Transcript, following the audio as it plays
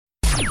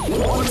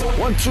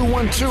One, two,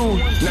 1, 2.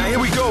 Now here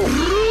we go.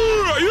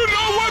 You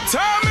know what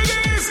time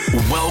it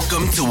is?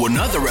 Welcome to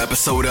another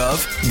episode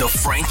of the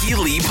Frankie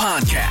Lee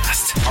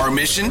Podcast. Our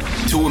mission?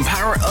 To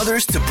empower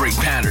others to break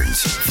patterns,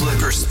 flip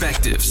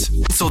perspectives,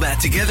 so that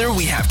together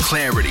we have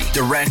clarity,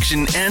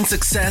 direction, and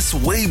success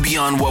way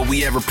beyond what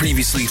we ever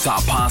previously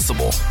thought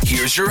possible.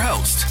 Here's your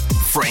host,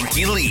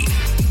 Frankie Lee.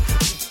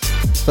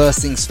 First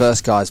things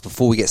first, guys,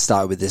 before we get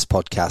started with this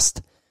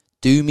podcast,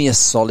 do me a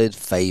solid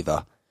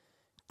favor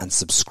and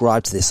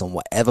subscribe to this on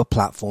whatever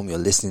platform you're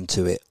listening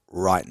to it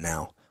right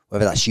now.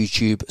 Whether that's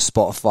YouTube,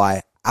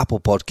 Spotify, Apple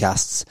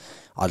Podcasts,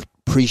 I'd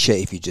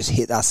appreciate if you just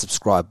hit that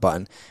subscribe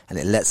button, and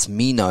it lets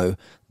me know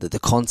that the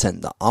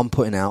content that I'm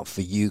putting out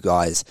for you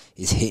guys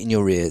is hitting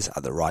your ears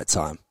at the right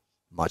time.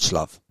 Much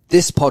love.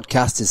 This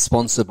podcast is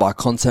sponsored by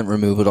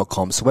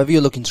ContentRemoval.com. So whether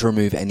you're looking to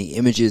remove any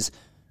images,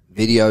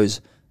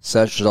 videos,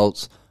 search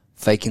results,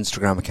 fake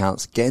Instagram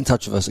accounts, get in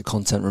touch with us at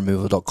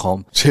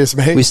ContentRemoval.com. Cheers,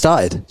 mate. We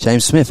started.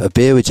 James Smith, a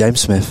beer with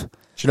James Smith. Do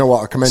you know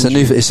what? I commend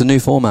It's a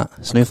new format.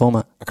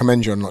 I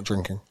commend you on not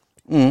drinking.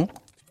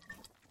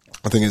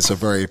 I think it's a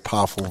very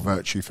powerful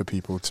virtue for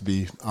people to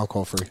be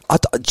alcohol free.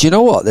 Do you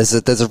know what? There's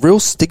a real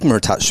stigma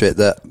attached to it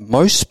that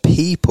most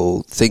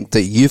people think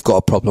that you've got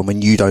a problem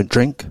when you don't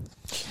drink.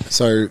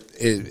 So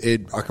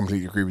I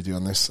completely agree with you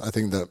on this. I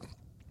think that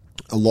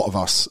a lot of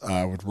us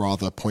would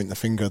rather point the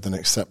finger than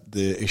accept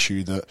the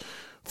issue that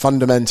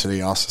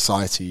fundamentally our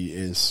society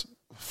is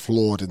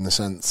flawed in the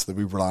sense that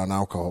we rely on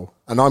alcohol.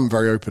 And I'm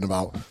very open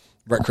about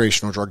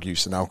recreational drug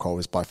use, and alcohol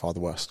is by far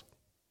the worst.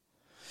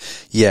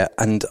 Yeah,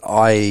 and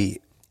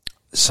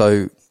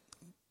so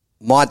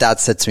my dad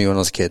said to me when I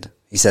was a kid,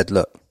 he said,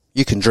 look,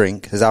 you can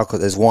drink, there's alcohol,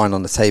 there's wine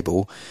on the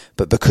table,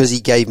 but because he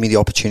gave me the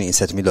opportunity and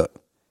said to me,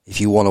 look,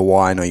 if you want a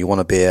wine or you want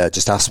a beer,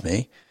 just ask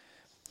me.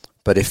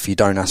 But if you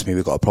don't ask me,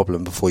 we've got a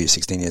problem before you're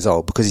 16 years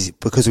old.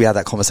 Because we had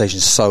that conversation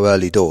so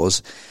early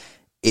doors,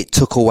 it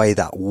took away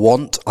that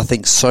want. I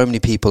think so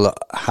many people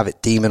have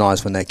it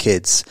demonized when they're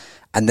kids,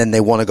 and then they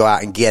want to go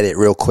out and get it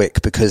real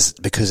quick because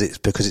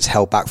it's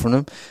held back from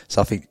them.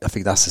 So I think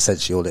that's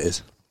essentially all it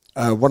is.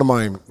 One of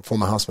my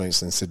former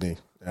housemates in Sydney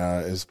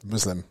is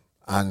Muslim,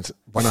 and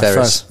when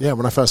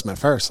I first met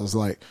Ferris, I was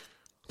like,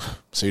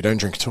 "So you don't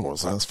drink at all?" I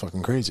was like, "That's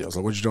fucking crazy." I was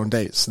like, "What do you do on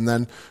dates?" And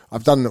then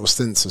I've done little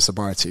stints of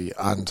sobriety,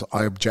 and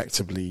I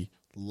objectively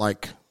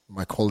like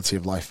my quality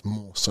of life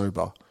more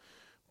sober,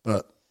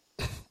 but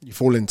you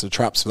fall into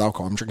traps with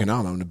alcohol. I'm drinking now,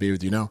 I'm having a beer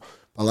with you now.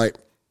 But like,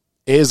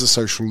 it is a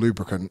social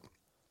lubricant.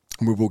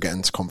 We will get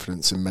into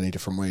confidence in many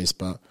different ways.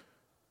 But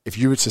if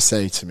you were to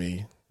say to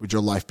me, would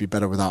your life be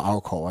better without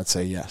alcohol? I'd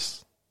say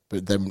yes.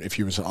 But then if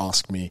you were to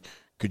ask me,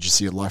 could you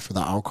see a life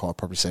without alcohol? I'd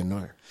probably say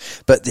no.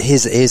 But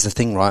here's the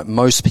thing, right?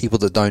 Most people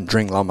that don't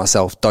drink, like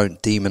myself,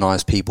 don't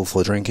demonize people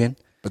for drinking.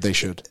 But they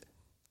should.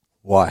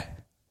 Why?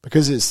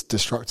 Because it's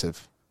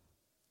destructive.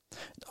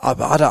 No,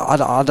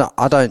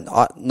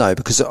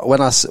 because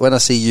when I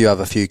see you have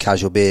a few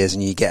casual beers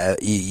and you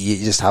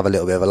just have a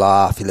little bit of a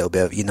laugh, a little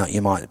bit of,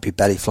 you might be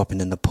belly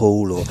flopping in the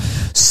pool or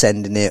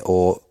sending it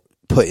or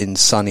putting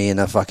Sonny in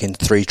a fucking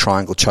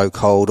 3-triangle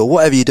chokehold or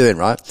whatever you're doing,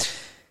 right?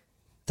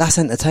 That's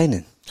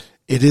entertaining.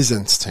 It is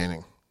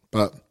entertaining,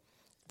 but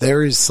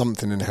there is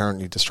something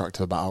inherently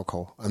destructive about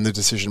alcohol and the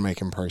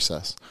decision-making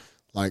process.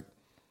 Like,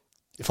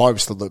 if I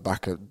was to look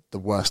back at the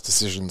worst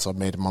decisions I've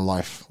made in my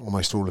life,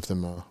 almost all of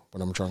them are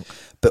when I'm drunk.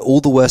 But all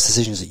the worst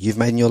decisions that you've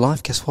made in your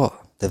life, guess what?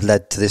 They've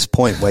led to this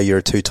point where you're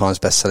a 2 times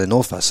best-selling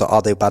author. So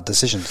are they bad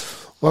decisions?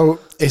 Well,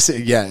 it's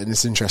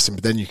interesting,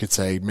 but then you could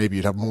say maybe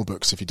you'd have more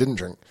books if you didn't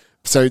drink.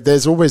 So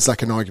there's always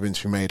like an argument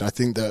to be made. I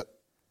think that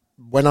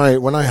when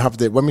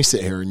we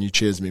sit here and you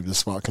cheers me with a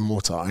sparkling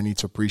water, I need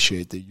to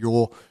appreciate that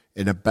you're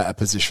in a better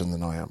position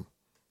than I am.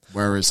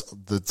 Whereas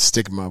the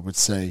stigma would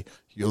say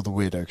you're the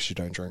weirdo because you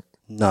don't drink.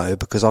 No,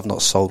 because I've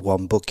not sold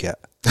one book yet.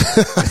 Okay.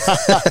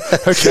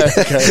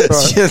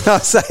 Right. You know what I'm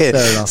saying?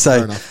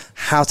 Fair enough.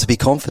 How to be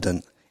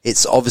confident.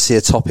 It's obviously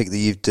a topic that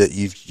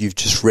you've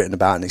just written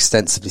about and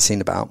extensively seen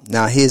about.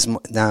 Now I'm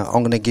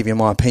going to give you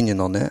my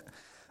opinion on it,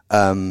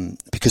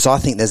 because I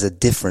think there's a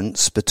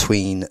difference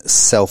between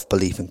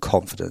self-belief and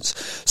confidence.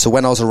 So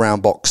when I was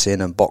around boxing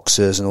and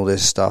boxers and all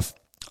this stuff,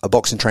 a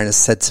boxing trainer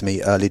said to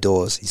me early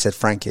doors, he said,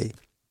 Frankie,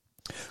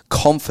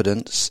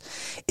 confidence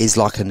is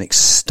like an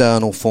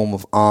external form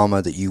of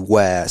armor that you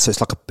wear. So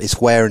it's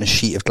wearing a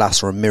sheet of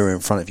glass or a mirror in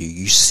front of you.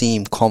 You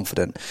seem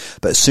confident,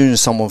 but as soon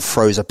as someone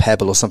throws a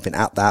pebble or something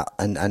at that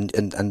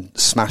and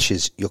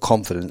smashes your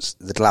confidence,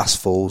 the glass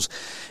falls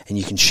and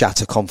you can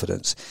shatter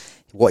confidence.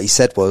 What he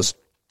said was,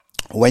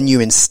 when you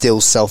instill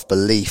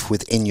self-belief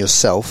within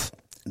yourself,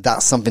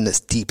 that's something that's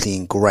deeply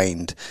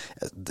ingrained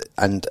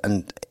and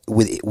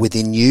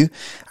within you.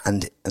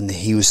 And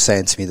he was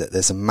saying to me that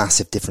there's a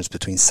massive difference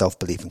between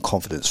self-belief and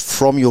confidence.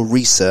 From your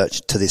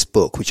research to this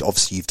book, which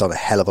obviously you've done a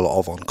hell of a lot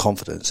of on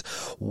confidence,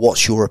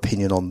 what's your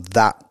opinion on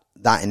that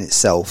in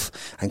itself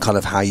and kind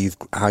of how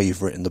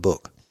you've written the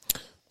book?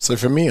 So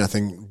for me, I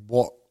think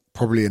what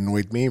probably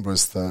annoyed me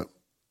was that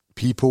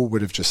people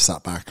would have just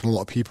sat back and a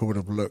lot of people would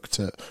have looked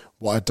at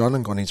what I'd done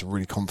and gone, he's a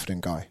really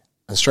confident guy.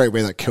 And straight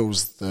away that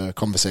kills the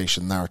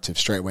conversation narrative.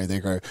 Straight away they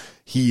go,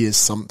 he is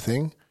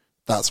something,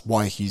 that's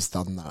why he's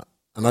done that.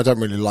 And I don't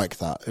really like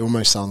that. It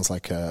almost sounds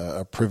like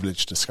a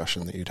privileged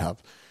discussion that you'd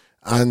have.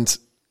 And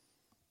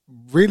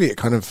really it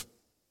kind of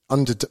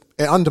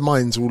it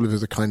undermines all of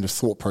the kind of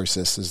thought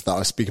processes that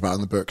I speak about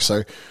in the book.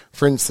 So,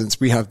 for instance,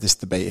 we have this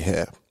debate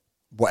here.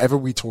 Whatever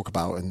we talk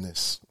about in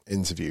this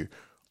interview,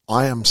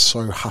 I am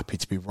so happy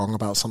to be wrong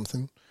about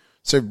something.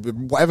 So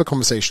whatever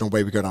conversation or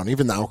way we go down,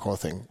 even the alcohol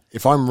thing,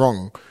 if I'm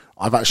wrong,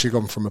 I've actually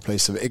gone from a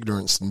place of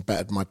ignorance and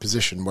bettered my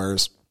position.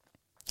 Whereas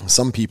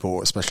some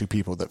people, especially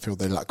people that feel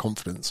they lack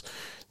confidence,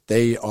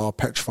 they are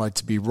petrified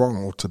to be wrong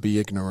or to be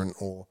ignorant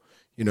or,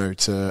 you know,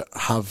 to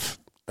have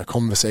a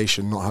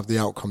conversation, not have the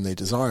outcome they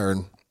desire.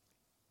 And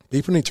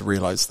people need to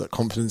realize that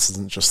confidence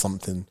isn't just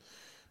something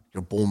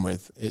you're born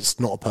with. It's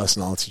not a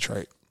personality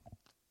trait.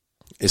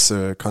 It's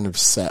a kind of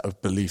set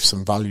of beliefs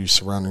and values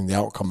surrounding the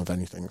outcome of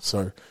anything.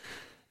 So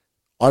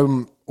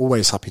I'm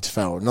always happy to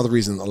fail. Another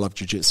reason I love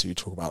jiu-jitsu, you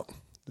talk about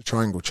the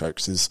triangle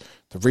chokes, is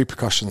the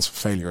repercussions for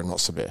failure are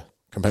not severe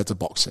compared to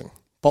boxing.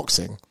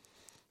 Boxing,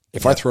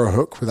 if I throw a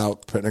hook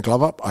without putting a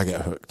glove up, I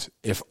get hooked.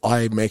 If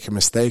I make a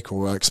mistake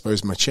or I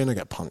expose my chin, I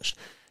get punched.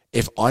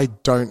 If I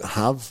don't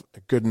have a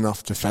good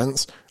enough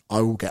defense,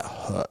 I will get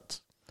hurt.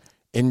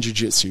 In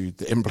jiu-jitsu,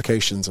 the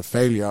implications of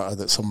failure are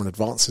that someone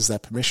advances their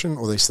permission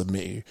or they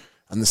submit you.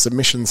 And the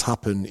submissions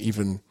happen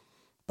even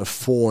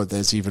before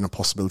there's even a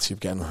possibility of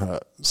getting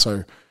hurt.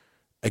 So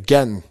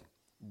again,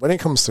 when it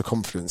comes to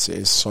confidence, it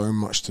is so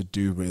much to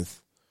do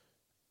with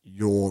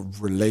your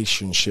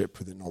relationship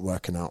with it not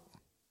working out.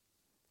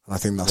 And I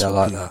think that's and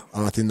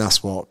I think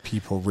that's what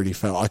people really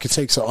felt. I could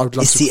take, so I would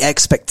love it's the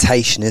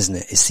expectation, isn't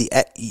it?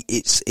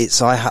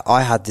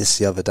 I had this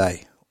the other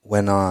day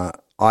when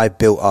I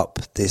built up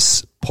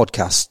this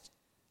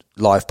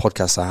live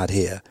podcast I had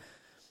here,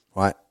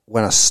 right?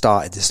 When I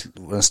started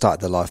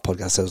the live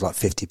podcast, there was like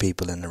 50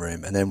 people in the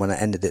room. And then when I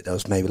ended it, there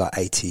was maybe like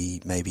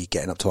 80, maybe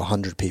getting up to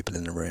 100 people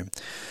in the room.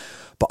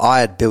 But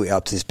I had built it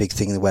up to this big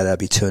thing where there'd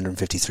be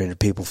 250, 300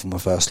 people for my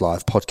first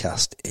live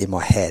podcast in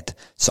my head.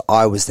 So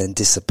I was then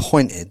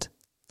disappointed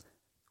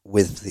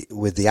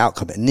with the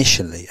outcome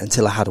initially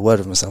until I had a word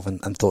with myself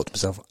and thought to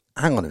myself,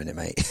 hang on a minute,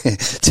 mate.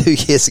 2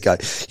 years ago,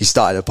 you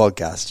started a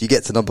podcast. You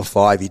get to number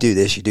 5, you do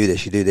this, you do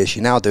this, you do this.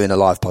 You're now doing a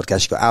live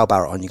podcast. You've got Al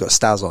Barrett on, you've got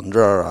Staz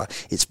on.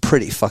 It's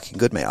pretty fucking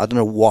good, mate. I don't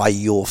know why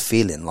you're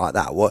feeling like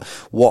that.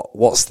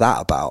 What's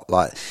that about?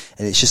 Like,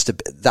 and it's just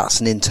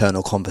that's an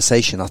internal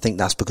conversation. I think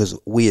that's because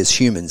we as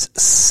humans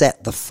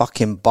set the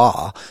fucking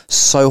bar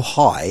so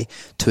high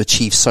to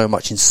achieve so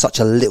much in such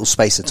a little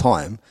space of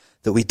time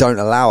that we don't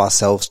allow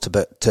ourselves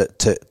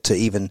to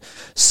even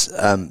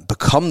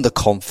become the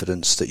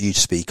confidence that you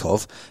speak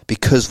of,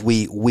 because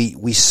we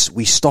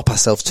stop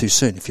ourselves too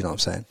soon, if you know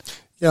what I'm saying.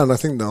 Yeah, and I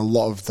think that a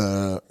lot of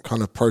the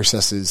kind of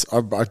processes,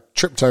 I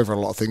tripped over a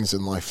lot of things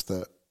in life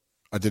that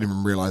I didn't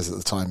even realise at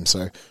the time.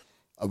 So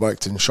I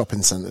worked in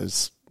shopping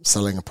centres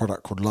selling a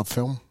product called Love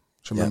Film.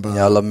 Do you remember?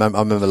 Yeah, I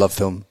remember Love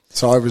Film.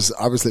 So I was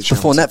literally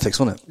before Netflix,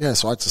 wasn't it? Yeah,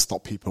 so I had to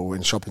stop people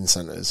in shopping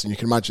centres, and you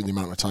can imagine the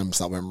amount of times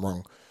that went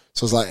wrong.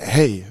 So I was like,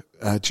 hey,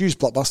 do you use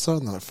Blockbuster?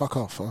 And they're like, fuck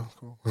off. Huh?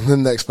 Cool. And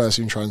then the next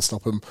person, you try and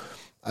stop them.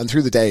 And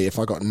through the day, if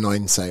I got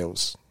 9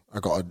 sales, I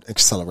got an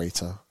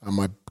accelerator, and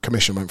my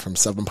commission went from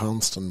 £7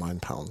 to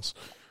 £9.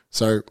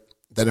 So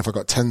then if I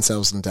got 10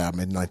 sales in a day, I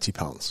made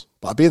 £90.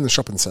 But I'd be in the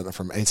shopping centre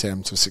from 8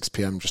 a.m. to 6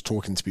 p.m. just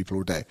talking to people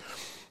all day.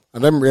 I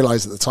didn't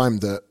realise at the time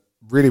that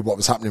really what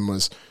was happening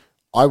was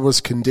I was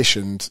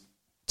conditioned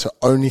to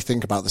only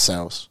think about the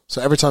sales.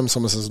 So every time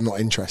someone says I'm not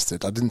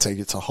interested, I didn't take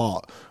it to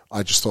heart.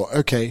 I just thought,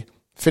 okay,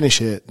 finish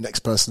here, next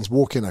person's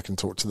walking, I can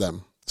talk to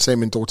them.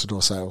 Same in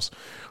door-to-door sales.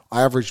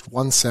 I averaged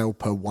 1 sale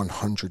per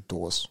 100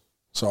 doors.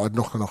 So I'd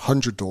knock on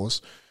 100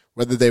 doors,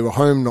 whether they were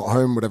home, not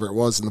home, whatever it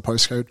was in the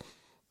postcode.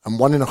 And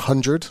 1 in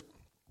 100,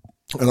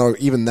 and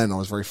even then I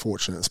was very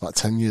fortunate. It's about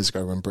 10 years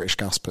ago when British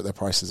Gas put their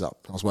prices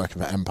up. I was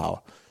working for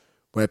Empower,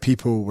 where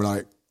people were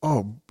like,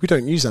 oh, we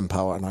don't use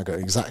Empower. And I go,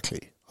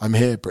 exactly. I'm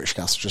here, British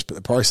Gas, just put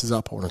the prices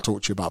up. I want to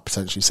talk to you about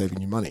potentially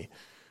saving you money.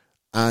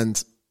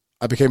 And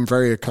I became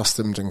very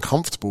accustomed and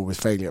comfortable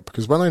with failure,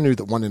 because when I knew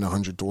that 1 in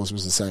 100 doors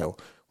was a sale,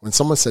 when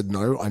someone said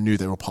no, I knew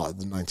they were part of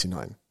the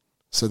 99.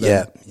 So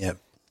then,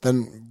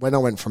 then when I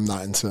went from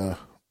that into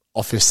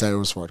office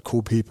sales, where I'd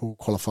call people,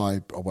 qualify,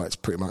 I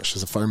worked pretty much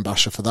as a phone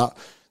basher for that.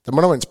 Then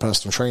when I went to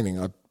personal training,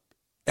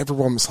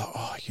 everyone was like,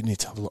 oh, you need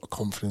to have a lot of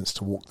confidence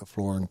to walk the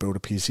floor and build a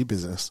PC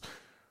business.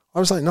 I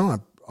was like,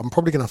 no, I'm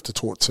probably going to have to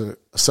talk to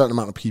a certain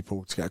amount of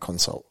people to get a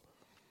consult.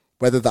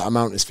 Whether that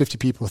amount is 50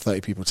 people,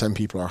 30 people, 10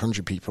 people, or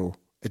 100 people,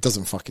 it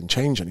doesn't fucking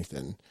change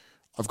anything.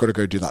 I've got to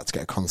go do that to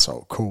get a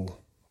consult. Cool.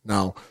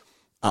 Now,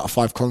 out of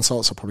 5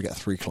 consults, I'll probably get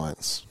 3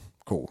 clients.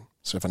 Cool.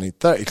 So if I need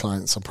 30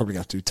 clients, I'm probably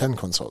going to have to do 10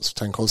 consults.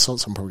 10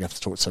 consults, I'm probably going to have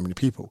to talk to so many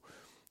people.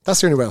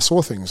 That's the only way I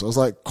saw things. I was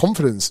like,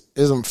 confidence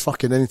isn't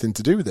fucking anything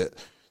to do with it.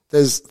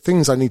 There's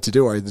things I need to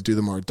do. I either do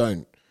them or I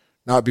don't.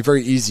 Now, it'd be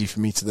very easy for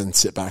me to then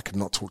sit back and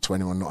not talk to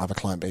anyone, not have a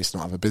client base,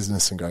 not have a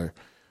business, and go, I'm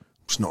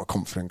just not a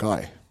confident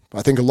guy. But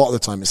I think a lot of the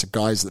time it's a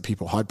guise that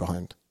people hide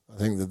behind. I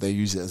think that they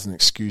use it as an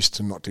excuse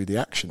to not do the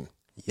action.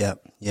 Yeah,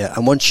 yeah.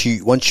 And once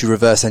you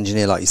reverse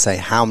engineer, like you say,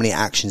 how many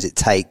actions it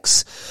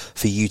takes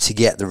for you to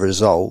get the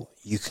result,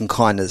 you can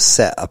kind of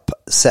set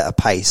a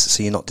pace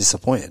so you're not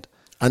disappointed.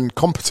 And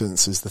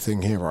competence is the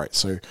thing here, right?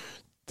 So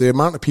the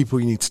amount of people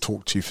you need to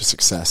talk to for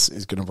success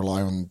is going to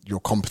rely on your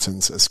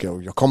competence as a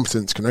skill. Your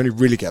competence can only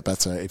really get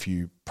better if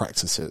you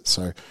practice it.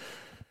 So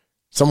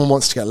someone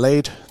wants to get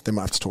laid, they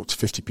might have to talk to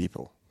 50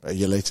 people. A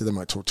year later, they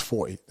might talk to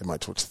 40, they might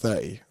talk to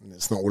 30. And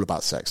it's not all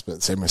about sex,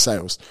 but same with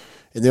sales.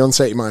 In the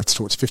onset, you might have to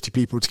talk to 50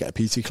 people to get a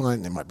PT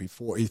client. They might be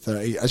 40,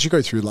 30. As you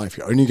go through life,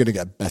 you're only going to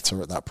get better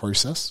at that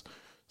process.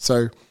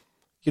 So,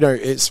 you know,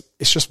 it's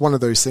just one of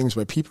those things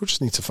where people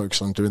just need to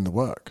focus on doing the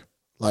work.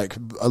 Like,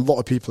 a lot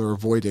of people are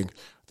avoiding,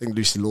 I think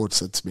Lucy Lord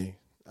said to me,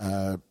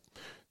 the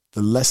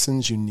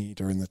lessons you need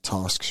are in the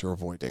tasks you're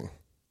avoiding.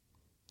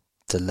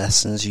 The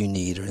lessons you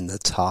need are in the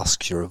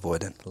tasks you're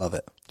avoiding. Love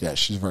it. Yeah,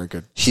 she's very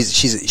good.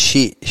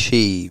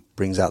 She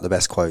brings out the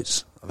best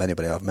quotes of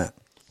anybody I've met.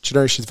 Do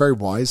you know, she's very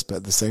wise, but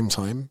at the same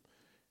time,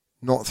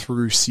 not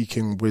through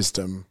seeking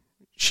wisdom,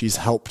 she's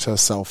helped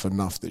herself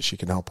enough that she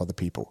can help other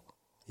people.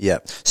 Yeah.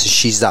 So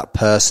she's that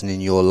person in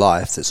your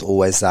life that's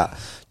always that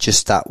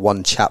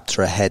one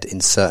chapter ahead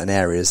in certain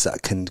areas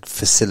that can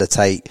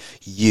facilitate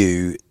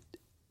you,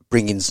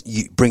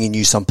 bringing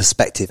you some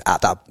perspective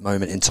at that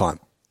moment in time.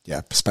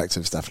 Yeah,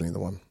 perspective is definitely the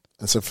one.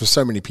 And so for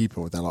so many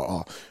people, they're like,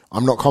 oh,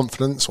 I'm not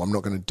confident, so I'm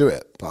not going to do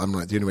it. But I'm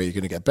like, the only way you're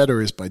going to get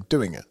better is by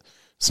doing it.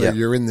 So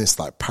you're in this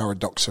like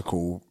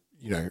paradoxical,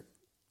 you know,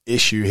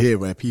 issue here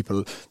where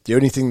people, the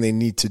only thing they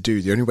need to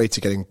do, the only way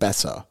to getting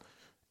better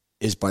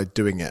is by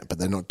doing it, but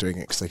they're not doing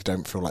it because they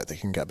don't feel like they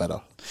can get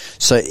better.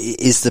 So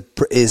is the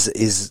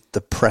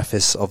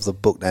preface of the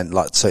book then,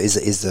 like, so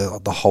is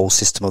the whole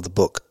system of the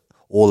book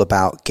all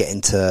about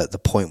getting to the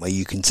point where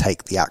you can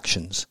take the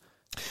actions?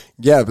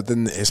 Yeah, but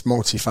then it's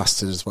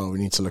multifaceted as well. We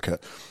need to look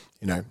at,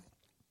 you know,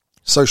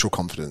 social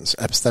confidence,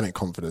 epistemic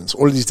confidence,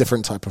 all of these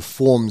different type of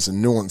forms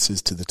and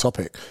nuances to the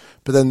topic.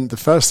 But then the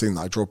first thing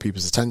that I draw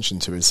people's attention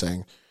to is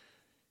saying,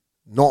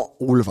 not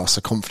all of us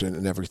are confident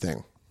in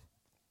everything.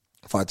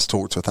 If I had to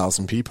talk to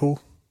 1,000 people,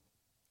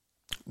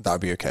 that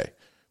would be okay.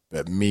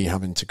 But me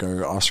having to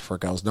go ask for a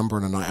girl's number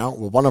on a night out,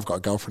 well, one, I've got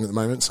a girlfriend at the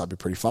moment, so I'd be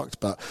pretty fucked.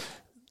 But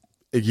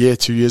a year,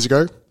 2 years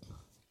ago,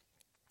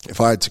 if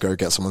I had to go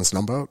get someone's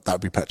number, that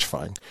would be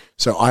petrifying.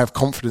 So I have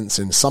confidence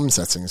in some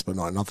settings, but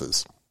not in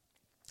others.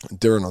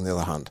 Duran, on the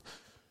other hand,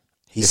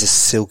 he's the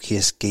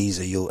silkiest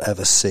geezer you'll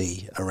ever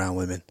see around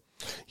women.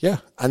 Yeah,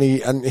 and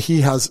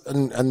he has,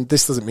 and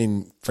this doesn't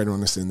mean for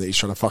anyone listening that he's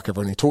trying to fuck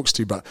everyone he talks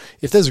to, but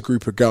if there's a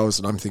group of girls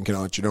and I'm thinking,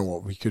 oh, do you know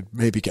what, we could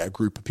maybe get a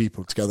group of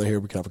people together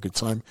here, we could have a good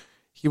time,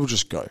 he will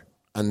just go.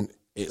 And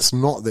it's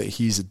not that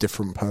he's a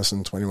different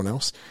person to anyone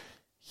else.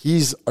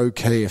 He's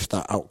okay if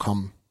that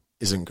outcome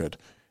isn't good.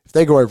 If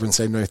they go over and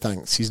say no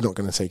thanks, he's not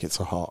going to take it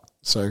to heart.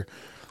 So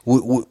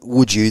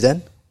would you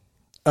then?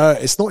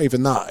 It's not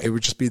even that. It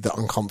would just be the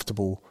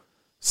uncomfortable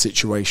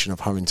situation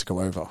of having to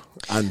go over.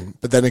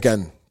 But then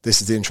again,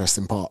 this is the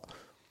interesting part.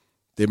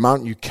 The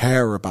amount you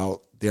care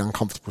about the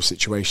uncomfortable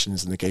situation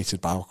is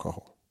negated by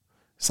alcohol.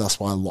 So that's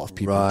why a lot of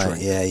people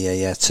drink. Yeah.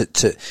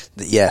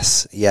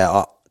 Yes.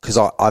 Because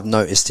I've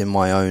noticed in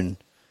my own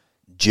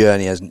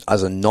journey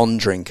as a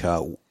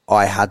non-drinker,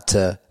 I had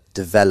to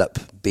develop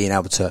being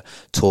able to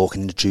talk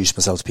and introduce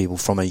myself to people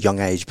from a young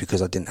age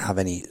because I didn't have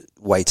any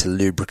way to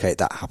lubricate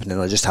that happening.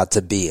 I just had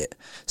to be it.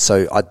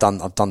 So I've done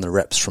the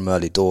reps from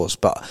early doors,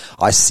 but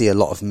I see a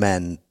lot of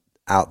men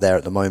out there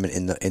at the moment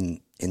in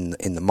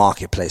the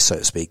marketplace, so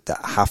to speak,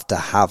 that have to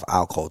have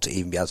alcohol to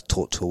even be able to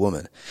talk to a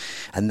woman.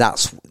 And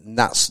that's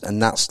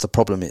the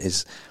problem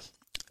is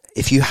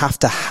if you have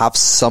to have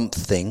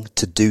something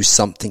to do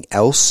something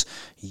else,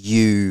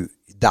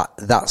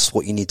 that's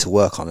what you need to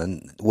work on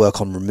and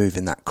work on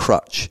removing that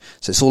crutch.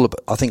 So it's all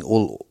about, I think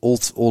all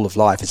of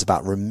life is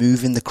about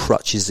removing the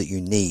crutches that you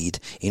need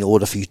in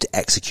order for you to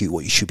execute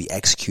what you should be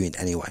executing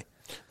anyway.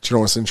 Do you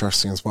know what's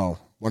interesting as well?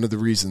 One of the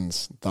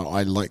reasons that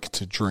I like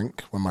to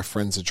drink when my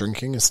friends are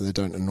drinking is so they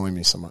don't annoy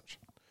me so much.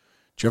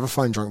 Do you ever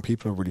find drunk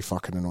people are really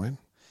fucking annoying?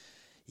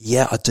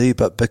 Yeah, I do,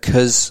 but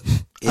because...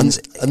 and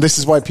this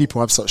is why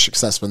people have such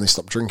success when they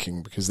stop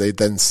drinking, because they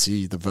then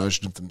see the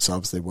version of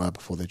themselves they were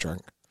before they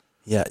drank.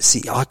 Yeah,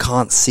 see, I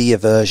can't see a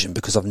version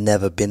because I've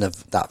never been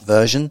of that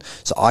version,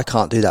 so I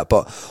can't do that.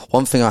 But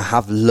one thing I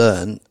have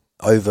learned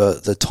over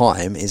the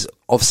time is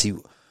obviously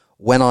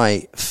when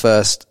I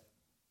first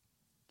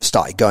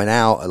started going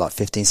out at like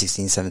 15,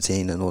 16,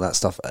 17 and all that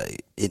stuff,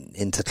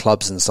 into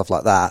clubs and stuff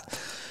like that,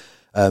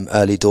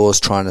 early doors,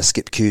 trying to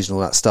skip queues and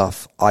all that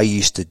stuff, I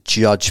used to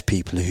judge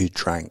people who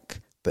drank.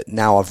 But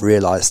now I've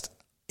realised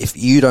if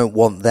you don't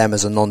want them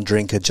as a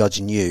non-drinker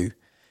judging you,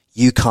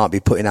 you can't be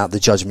putting out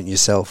the judgment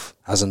yourself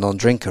as a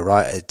non-drinker,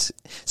 right?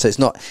 So it's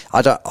not,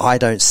 I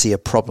don't see a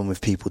problem with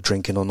people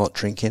drinking or not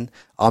drinking.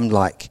 I'm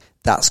like,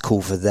 that's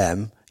cool for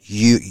them.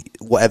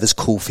 Whatever's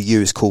cool for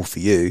you is cool for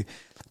you,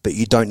 but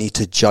you don't need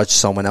to judge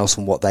someone else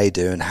on what they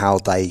do and how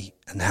they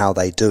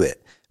do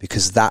it,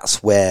 because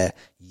that's where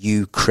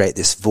you create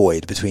this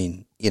void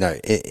between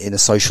in a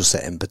social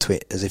setting between,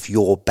 as if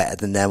you're better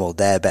than them or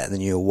they're better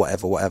than you or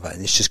whatever.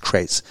 And it just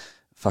creates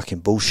fucking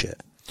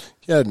bullshit.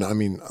 Yeah, no, I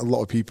mean, a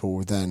lot of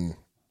people then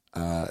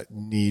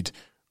need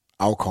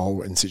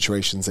alcohol in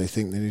situations they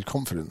think they need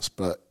confidence,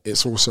 but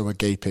it's also a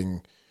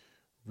gaping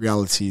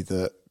reality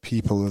that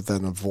people are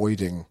then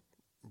avoiding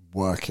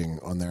working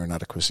on their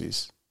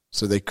inadequacies,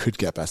 so they could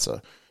get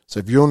better. So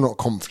if you're not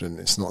confident,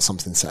 it's not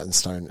something set in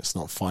stone, it's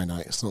not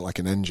finite, it's not like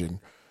an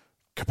engine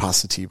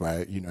capacity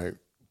where,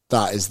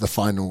 that is the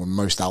final and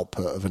most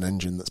output of an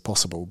engine that's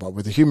possible. But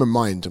with the human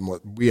mind and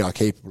what we are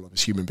capable of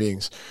as human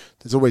beings,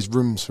 there's always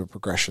rooms for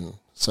progression.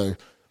 So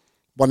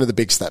one of the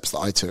big steps that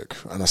I took,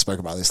 and I spoke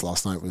about this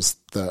last night, was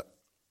that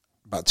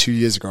about 2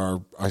 years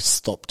ago, I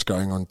stopped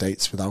going on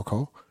dates with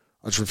alcohol.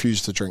 I just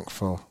refused to drink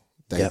for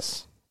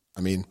dates. Yep.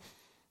 I mean,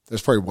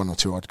 there's probably one or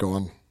two I'd go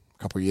on a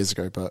couple of years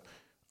ago, but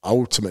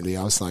ultimately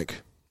I was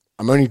like,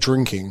 I'm only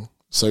drinking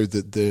so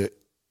that the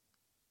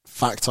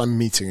fact I'm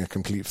meeting a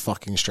complete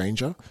fucking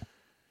stranger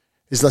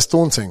is less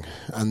daunting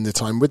and the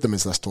time with them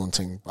is less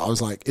daunting. But I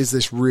was like, is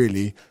this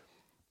really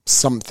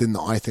something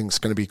that I think is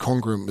going to be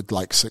congruent with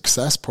like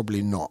success?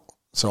 Probably not.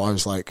 So I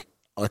was like,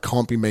 I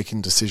can't be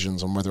making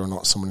decisions on whether or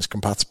not someone is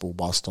compatible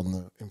whilst on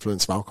the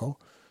influence of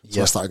alcohol.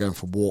 So I started going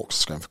for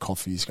walks, going for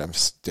coffees, going for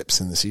dips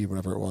in the sea,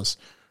 whatever it was.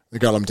 The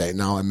girl I'm dating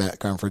now, I met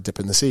going for a dip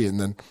in the sea. And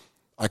then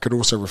I could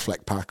also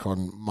reflect back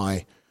on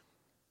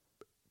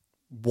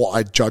what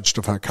I judged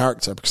of her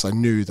character, because I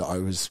knew that I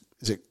was,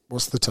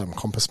 what's the term?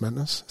 Compass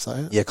mentis? Is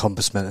that it? Yeah,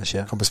 compass mentis,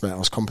 yeah. Compass mentis. I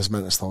was compass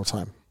mentis the whole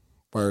time.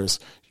 Whereas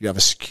you have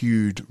a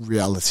skewed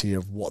reality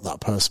of what that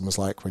person was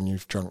like when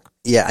you've drunk.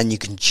 Yeah, and you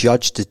can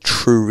judge the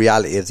true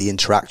reality of the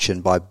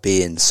interaction by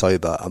being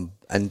sober,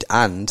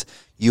 and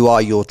you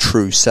are your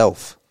true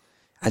self,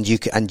 and you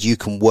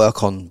can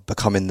work on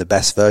becoming the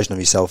best version of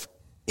yourself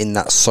in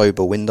that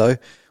sober window,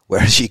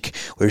 whereas you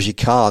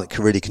can't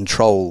really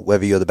control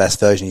whether you're the best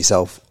version of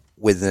yourself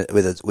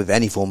with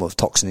any form of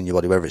toxin in your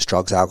body, whether it's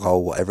drugs,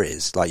 alcohol, whatever it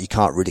is. Like, you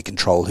can't really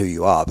control who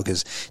you are,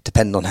 because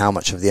depending on how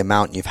much of the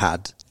amount you've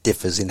had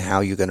differs in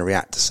how you're going to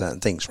react to certain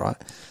things, right?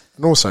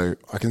 And also,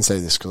 I can say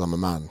this because I'm a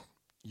man.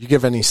 You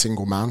give any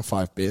single man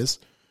 5 beers,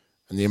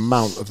 and the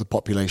amount of the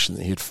population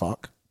that he'd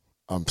fuck,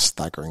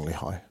 staggeringly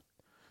high.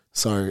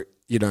 So,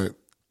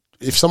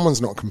 if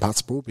someone's not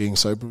compatible, being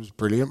sober was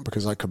brilliant,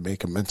 because I could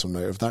make a mental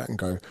note of that and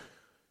go,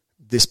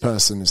 this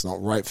person is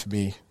not right for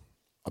me.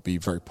 I'll be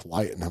very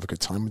polite and have a good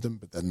time with them,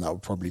 but then that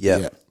would probably be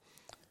it.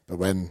 But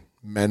when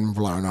men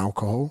rely on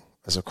alcohol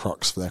as a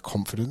crux for their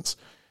confidence,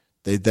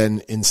 they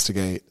then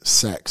instigate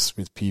sex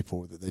with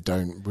people that they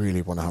don't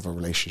really want to have a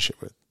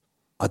relationship with.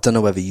 I don't know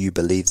whether you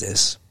believe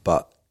this,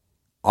 but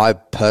I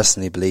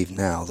personally believe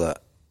now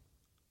that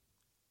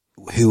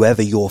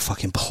whoever you're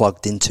fucking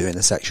plugged into in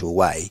a sexual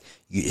way,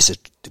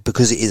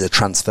 because it is a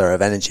transfer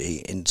of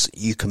energy, and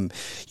you can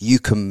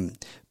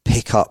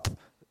pick up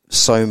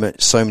so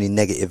many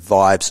negative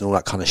vibes and all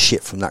that kind of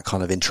shit from that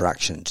kind of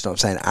interaction. Do you know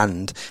what I'm saying?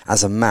 And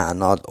as a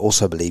man, I'd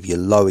also believe you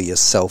lower your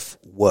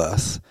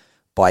self-worth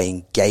by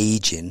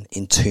engaging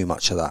in too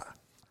much of that.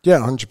 Yeah,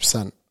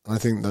 100%. I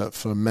think that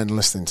for men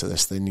listening to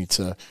this, they need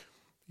to,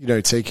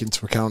 take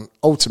into account,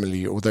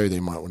 ultimately, although they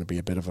might want to be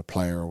a bit of a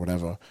player or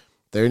whatever,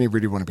 they only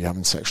really want to be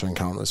having sexual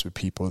encounters with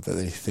people that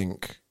they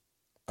think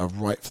are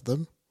right for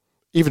them,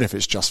 even if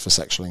it's just for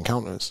sexual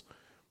encounters.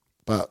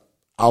 But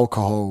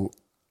alcohol,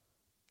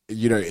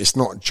 it's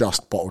not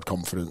just bottled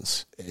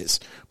confidence. It's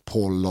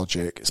poor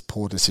logic. It's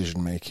poor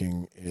decision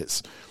making.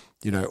 It's,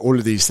 all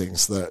of these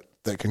things that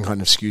can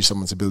kind of skew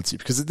someone's ability.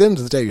 Because at the end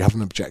of the day, you have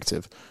an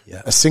objective.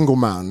 Yeah. A single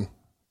man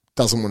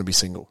doesn't want to be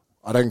single.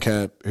 I don't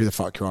care who the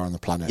fuck you are on the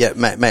planet. Yeah,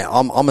 mate,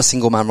 I'm a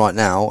single man right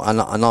now,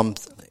 and I'm,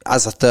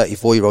 as a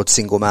 34-year-old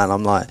single man,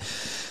 I'm like,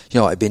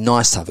 it'd be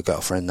nice to have a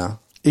girlfriend now.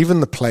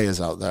 Even the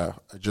players out there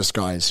are just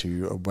guys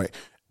who are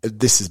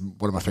this is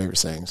one of my favourite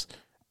sayings.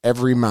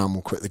 Every man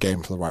will quit the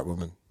game for the right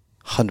woman.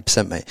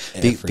 100%,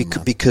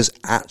 mate. Because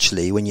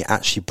actually, when you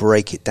actually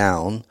break it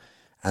down,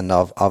 and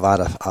I've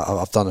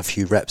done a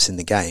few reps in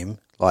the game,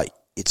 like,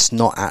 it's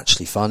not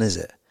actually fun, is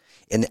it?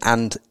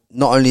 And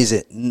not only is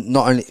it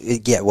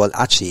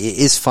actually it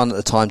is fun at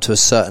the time to a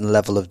certain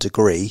level of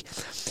degree,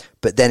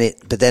 but then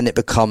it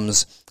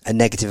becomes a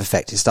negative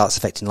effect. It starts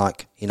affecting,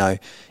 like,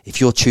 if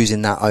you're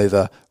choosing that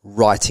over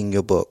writing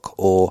your book,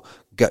 or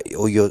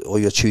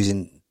you're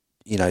choosing,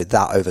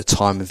 that over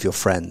time with your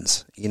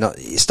friends,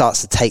 it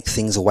starts to take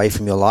things away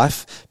from your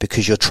life,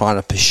 because you're trying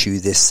to pursue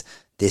this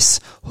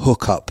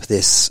hookup,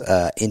 this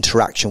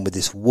interaction with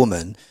this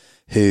woman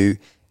who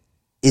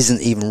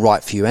isn't even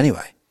right for you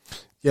anyway.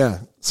 Yeah.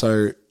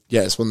 So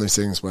yeah, it's one of those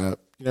things where,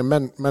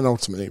 men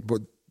ultimately,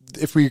 but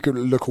if we could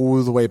look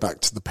all the way back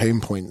to the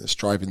pain point that's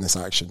driving this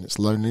action, it's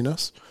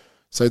loneliness.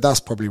 So that's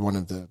probably one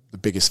of the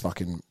biggest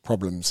fucking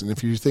problems. And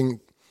if you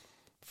think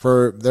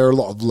there are a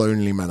lot of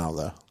lonely men out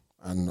there,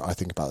 and I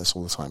think about this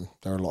all the time.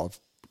 There are a lot of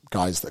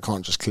guys that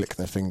can't just click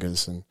their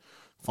fingers and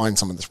find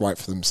someone that's right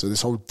for them. So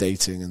this whole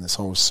dating and this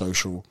whole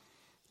social,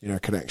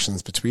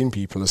 connections between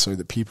people are so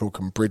that people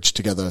can bridge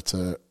together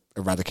to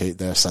eradicate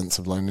their sense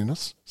of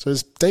loneliness. So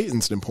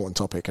dating's an important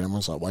topic, and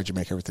everyone's like, why'd you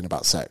make everything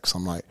about sex?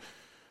 I'm like,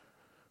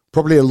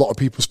 probably a lot of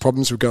people's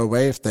problems would go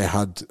away if they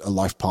had a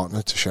life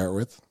partner to share it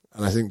with.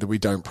 And I think that we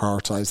don't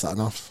prioritize that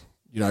enough.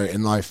 You know,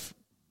 in life,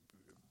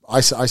 I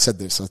said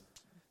this, I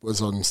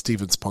was on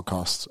Stephen's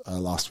podcast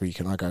last week,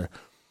 and I go,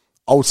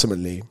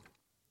 ultimately,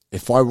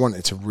 if I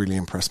wanted to really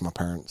impress my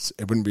parents,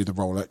 it wouldn't be the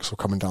Rolex or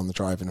coming down the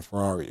drive in a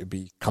Ferrari. It'd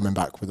be coming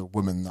back with a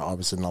woman that I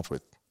was in love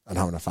with and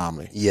having a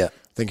family. Yeah.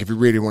 I think if you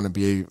really want to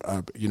be,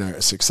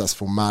 a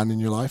successful man in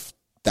your life,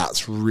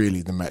 that's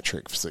really the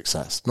metric for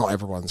success. Not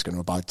everyone's going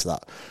to abide to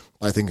that.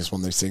 But I think it's one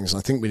of those things.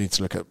 I think we need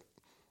to look at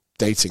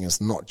dating as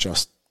not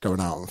just going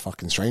out and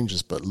fucking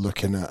strangers, but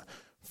looking at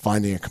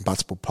finding a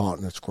compatible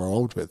partner to grow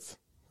old with.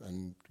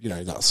 And, you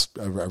know, that's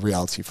a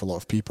reality for a lot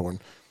of people.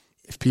 And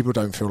if people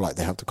don't feel like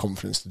they have the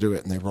confidence to do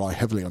it and they rely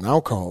heavily on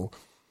alcohol,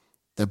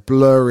 they're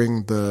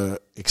blurring the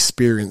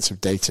experience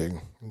of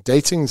dating.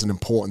 Dating is an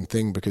important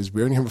thing because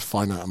we only have a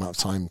finite amount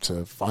of time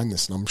to find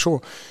this. And I'm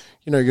sure,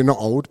 you know, you're not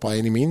old by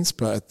any means,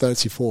 but at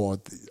 34,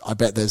 I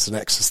bet there's an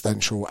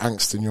existential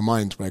angst in your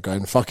mind where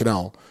going, fucking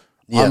hell,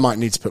 I might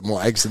need to put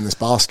more eggs in this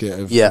basket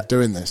of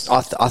doing this.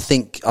 I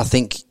think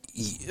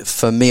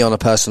for me on a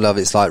personal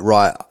level, it's like,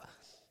 right,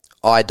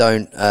 I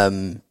don't,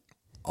 I'm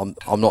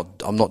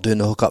not doing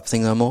the hookup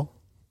thing no more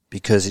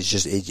because it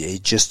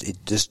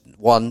just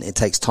one, it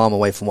takes time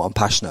away from what I'm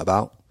passionate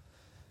about,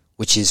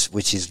 which is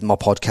my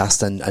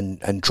podcast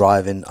and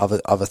driving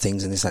other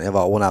things and this and that.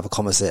 I want to have a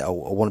conversation. I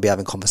want to be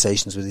having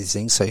conversations with these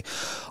things. So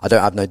I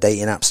don't have no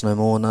dating apps no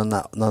more. None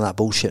of that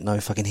bullshit. No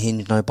fucking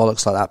Hinge. No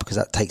bollocks like that because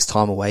that takes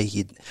time away.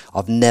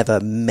 I've never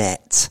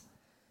met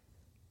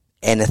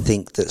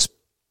anything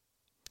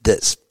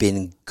that's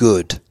been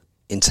good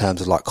in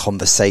terms of like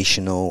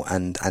conversational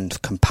and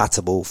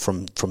compatible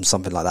from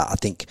something like that. I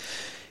think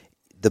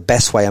the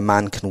best way a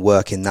man can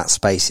work in that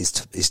space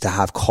is to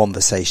have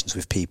conversations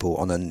with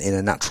people in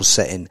a natural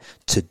setting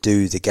to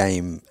do the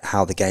game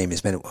how the game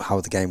is meant,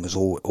 how the game was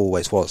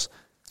always was.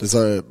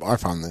 I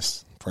found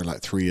this probably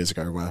like 3 years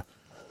ago where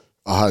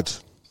I had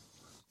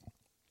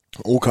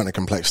all kind of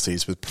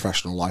complexities with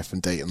professional life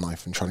and dating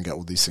life and trying to get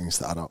all these things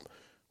to add up.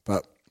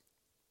 But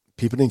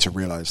people need to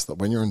realize that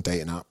when you're on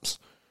dating apps,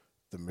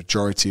 the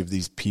majority of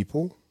these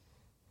people,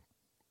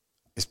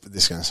 this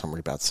is going to sound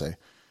really bad to say,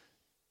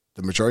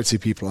 the majority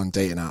of people on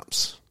dating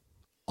apps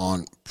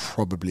aren't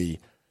probably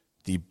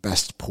the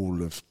best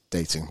pool of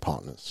dating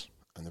partners.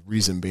 And the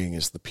reason being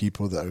is the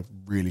people that are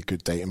really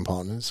good dating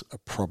partners are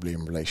probably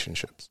in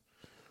relationships.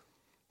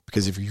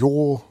 Because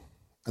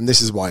and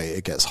this is why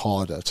it gets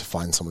harder to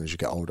find someone as you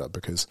get older,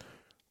 because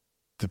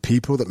the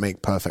people that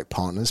make perfect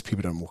partners,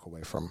 people don't walk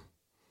away from.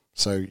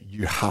 So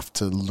you have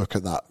to look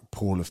at that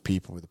pool of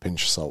people with a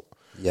pinch of salt.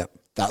 Yep.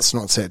 That's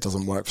not to say it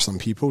doesn't work for some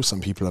people.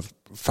 Some people have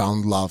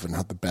found love and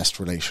had the best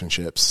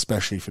relationships,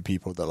 especially for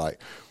people that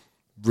like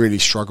really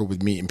struggle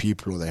with meeting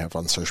people or they have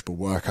unsociable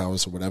work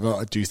hours or whatever.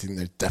 I do think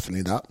there's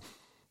definitely that.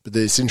 But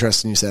it's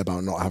interesting you say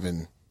about not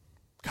having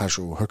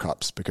casual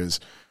hookups because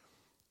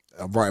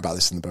I write about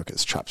this in the book.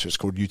 It's a chapter. It's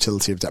called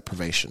Utility of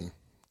Deprivation.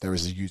 There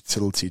is a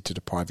utility to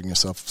depriving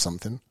yourself of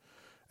something.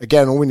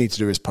 Again, all we need to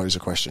do is pose a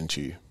question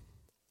to you.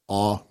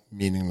 Are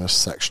meaningless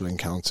sexual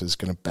encounters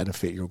going to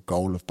benefit your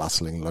goal of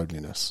battling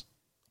loneliness?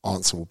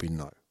 Answer will be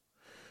no.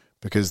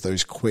 Because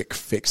those quick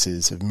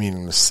fixes of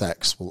meaningless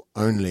sex will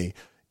only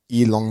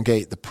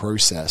elongate the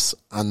process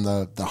and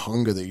the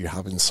hunger that you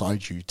have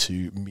inside you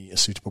to meet a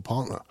suitable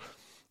partner.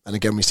 And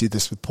again, we see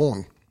this with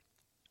porn.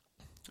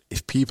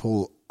 If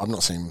people, I'm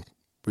not saying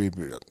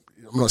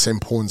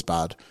porn's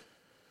bad.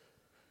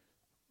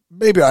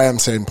 Maybe I am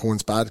saying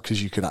porn's bad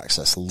because you could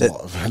access a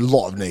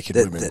lot of naked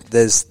women.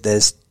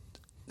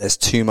 There's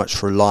too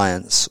much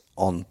reliance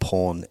on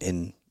porn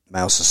in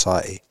male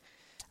society,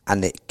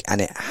 and it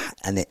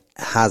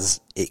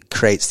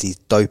creates these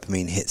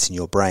dopamine hits in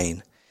your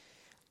brain,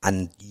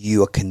 and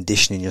you are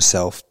conditioning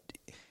yourself.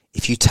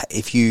 If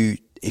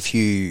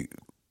you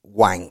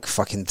wank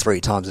fucking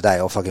 3 times a day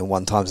or fucking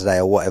 1 time a day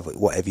or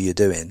whatever you're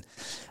doing,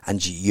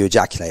 and you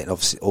ejaculate, and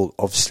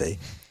obviously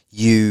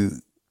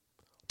you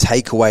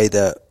take away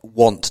the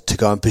want to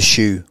go and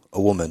pursue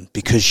a woman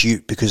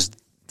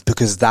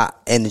because that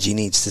energy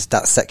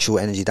that sexual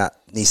energy that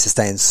needs to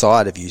stay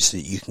inside of you so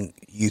that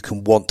you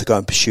can want to go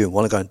and pursue and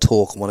want to go and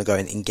talk and want to go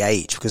and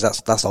engage, because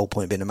that's the whole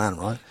point of being a man,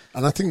 right?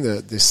 And I think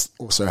that this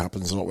also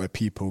happens a lot where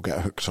people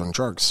get hooked on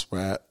drugs,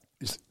 where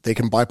they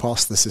can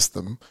bypass the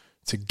system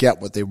to get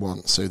what they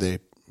want. So they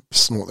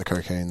snort the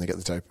cocaine, they get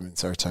the dopamine,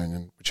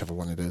 serotonin, whichever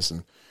one it is,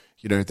 and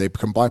they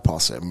can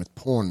bypass it. And with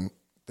porn,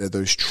 they're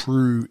those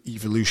true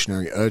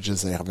evolutionary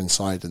urges they have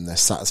inside, and they're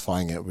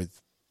satisfying it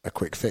with a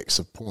quick fix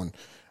of porn.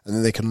 And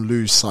then they can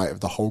lose sight of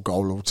the whole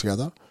goal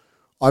altogether.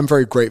 I'm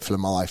very grateful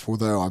in my life,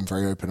 although I'm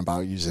very open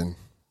about using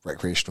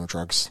recreational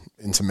drugs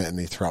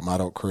intermittently throughout my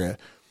adult career.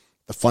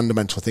 The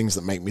fundamental things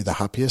that make me the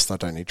happiest, I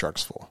don't need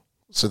drugs for.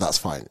 So that's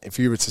fine. If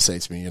you were to say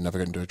to me, you're never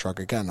going to do a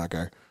drug again, I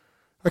go,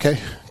 okay,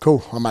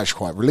 cool. I'm actually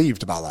quite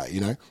relieved about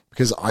that,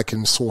 because I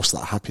can source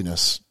that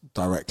happiness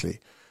directly.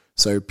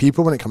 So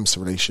people, when it comes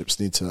to relationships,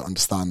 need to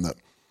understand that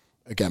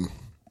again,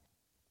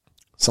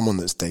 someone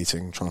that's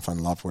dating, trying to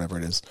find love, whatever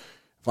it is,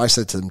 if I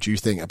said to them, do you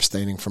think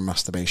abstaining from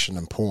masturbation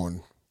and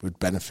porn would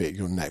benefit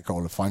your net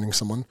goal of finding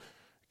someone?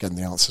 Again,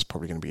 the answer is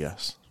probably going to be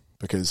yes,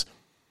 because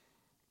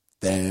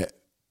they're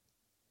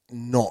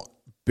not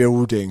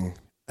building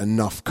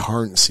enough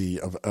currency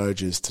of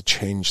urges to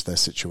change their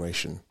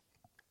situation.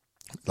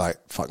 Like,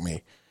 fuck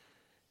me.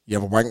 You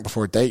have a wank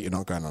before a date, you're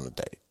not going on a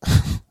date.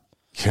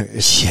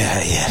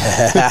 Yeah.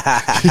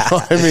 You know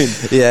what I mean?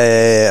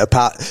 Yeah.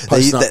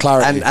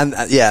 Clarity.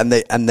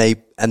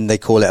 And they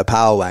call it a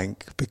power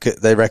wank because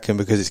they reckon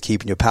because it's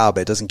keeping your power,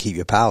 but it doesn't keep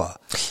your power.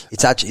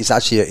 It's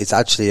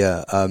actually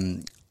a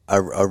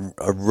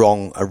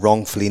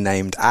wrongfully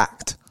named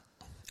act.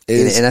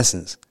 In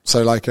essence.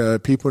 So like,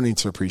 people need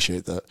to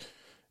appreciate that,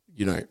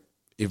 you know,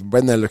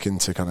 when they're looking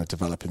to kind of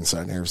develop in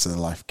certain areas of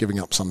their life, giving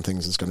up some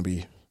things is going to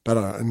be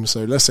better. And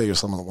so let's say you're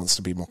someone that wants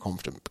to be more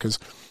confident, because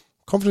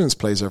confidence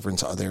plays over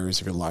into other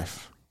areas of your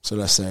life. So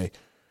let's say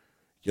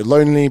you're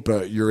lonely,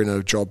 but you're in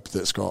a job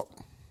that's got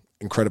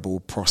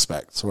incredible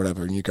prospects or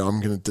whatever, and you go, I'm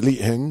going to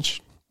delete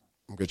Hinge,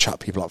 I'm going to chat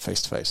people up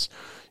face to face.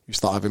 You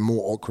start having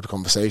more awkward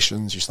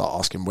conversations, you start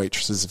asking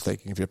waitresses if they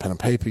can give you a pen and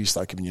paper, you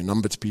start giving your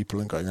number to people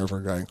and going over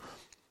and going,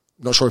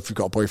 not sure if you've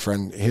got a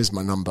boyfriend, here's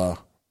my number,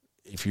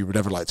 if you would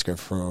ever like to go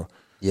for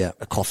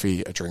a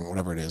coffee, a drink,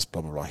 whatever it is,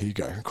 blah, blah, blah, here you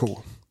go,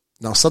 cool.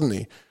 Now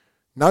suddenly,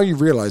 now you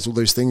realise all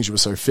those things you were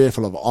so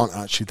fearful of aren't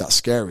actually that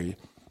scary.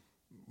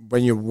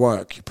 When you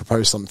work, you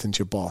propose something to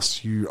your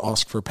boss, you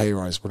ask for a pay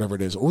rise, whatever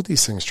it is, all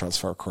these things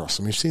transfer across.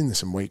 And we've seen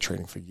this in weight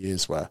training for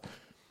years, where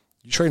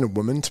you train a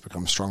woman to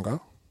become stronger.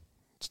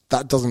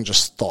 That doesn't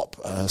just stop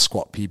a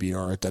squat PB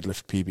or a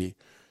deadlift PB.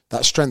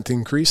 That strength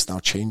increase now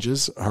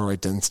changes her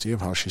identity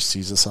of how she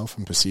sees herself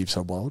and perceives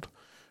her world.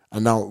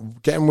 And now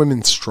getting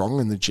women strong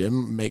in the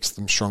gym makes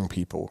them strong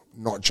people,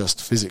 not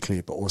just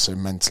physically, but also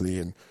mentally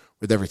and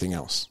with everything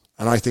else.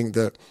 And I think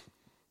that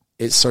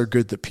it's so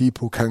good that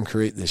people can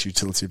create this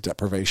utility of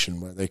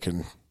deprivation where they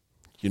can,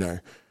 you know,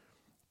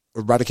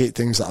 eradicate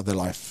things out of their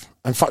life.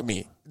 And fuck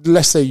me,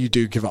 let's say you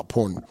do give up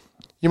porn.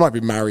 You might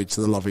be married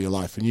to the love of your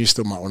life and you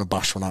still might want to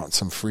bash one out in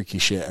some freaky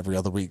shit every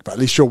other week, but at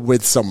least you're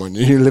with someone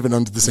and you're living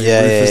under the same roof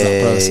as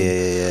that person.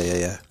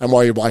 Yeah. And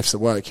while your wife's at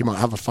work, you might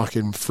have a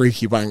fucking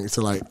freaky wank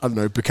to, like, I don't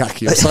know,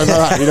 bukkake or something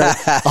like that, you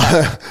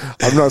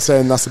know. I'm not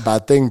saying that's a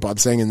bad thing, but I'm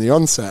saying in the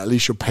onset, at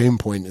least your pain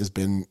point has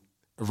been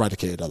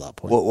eradicated at that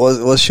point.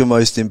 What's your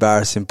most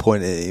embarrassing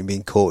point in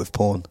being caught with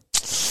porn?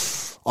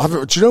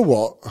 Do you know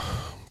what?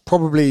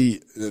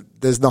 Probably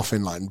there's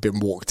nothing like been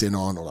walked in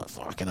on or like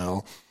fucking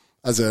hell.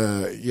 But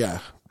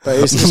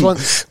it's just one.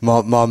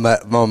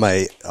 my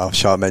mate, I'm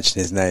sure I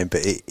mentioned his name,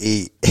 but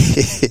he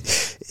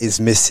his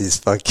missus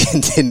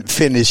fucking didn't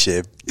finish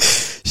him.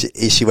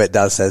 She went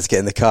downstairs to get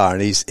in the car,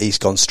 and he's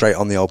gone straight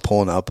on the old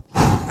Pornhub,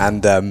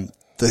 and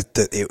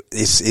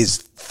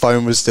his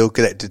phone was still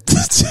connected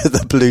to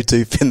the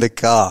Bluetooth in the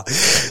car,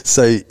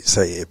 so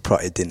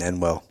it didn't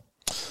end well.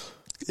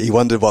 He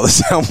wondered why the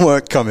sound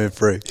weren't coming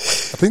through.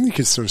 I think you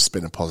could sort of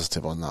spin a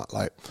positive on that.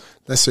 Like,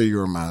 let's say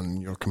you're a man,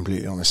 you're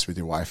completely honest with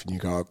your wife, and you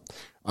go,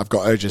 I've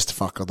got urges to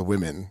fuck other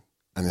women,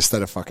 and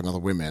instead of fucking other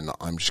women,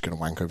 I'm just going to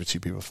wank over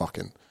two people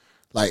fucking.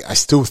 Like, I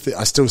still see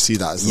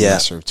that as the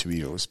lesser of two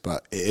evils,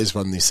 but it is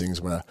one of these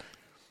things where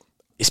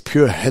it's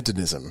pure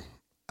hedonism,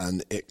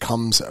 and it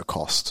comes at a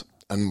cost.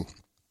 And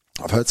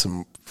I've heard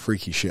some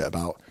freaky shit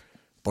about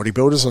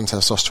bodybuilders on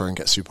testosterone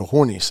get super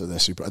horny, so they're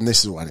super, and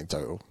this is all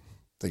anecdotal.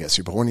 They get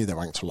super horny, they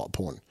wank to a lot of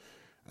porn.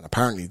 And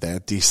apparently they're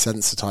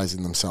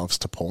desensitizing themselves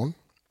to porn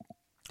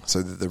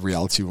so that the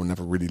reality will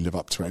never really live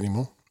up to it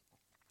anymore.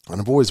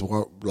 And I've always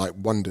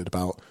wondered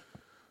about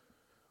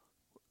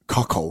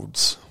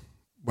cuckolds,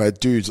 where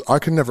dudes, I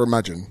could never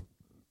imagine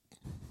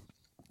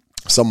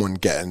someone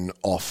getting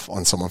off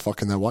on someone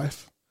fucking their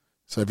wife.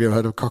 So have you ever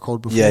heard of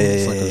cuckold before? Yeah.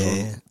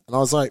 And I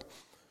was like,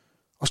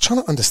 I was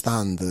trying to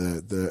understand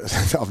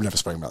the I've never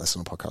spoken about this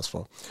on a podcast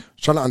before. I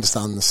was trying to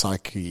understand the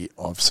psyche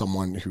of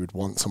someone who would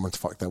want someone to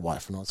fuck their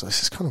wife. And I was like,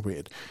 this is kind of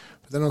weird.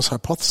 But then I was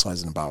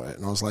hypothesizing about it.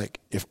 And I was like,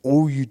 if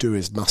all you do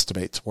is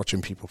masturbate to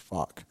watching people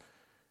fuck,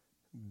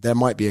 there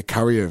might be a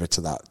carryover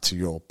to that, to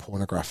your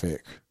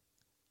pornographic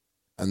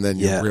and then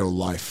your real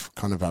life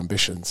kind of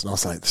ambitions. And I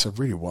was like, it's a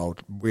really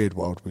weird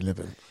world we live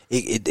in.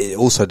 It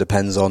also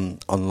depends on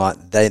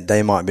like,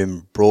 they might have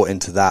been brought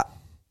into that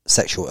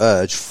sexual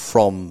urge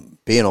from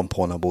being on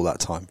Pornhub all that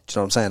time. Do you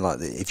know what I'm saying? Like,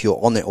 if you're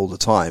on it all the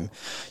time,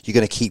 you're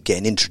going to keep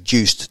getting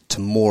introduced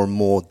to more and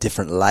more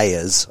different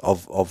layers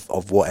of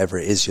whatever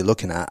it is you're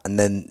looking at. And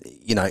then,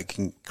 you know, it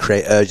can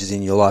create urges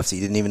in your life that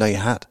you didn't even know you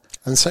had.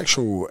 And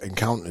sexual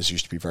encounters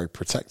used to be very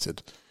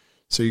protected.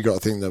 So you got to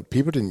think that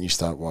people didn't used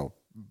to have, well,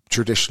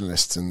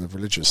 traditionalists in the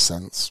religious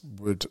sense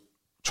would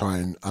try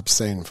and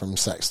abstain from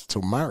sex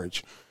till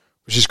marriage,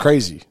 which is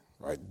crazy,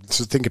 right?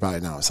 So think about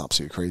it now, it's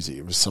absolutely crazy.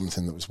 It was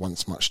something that was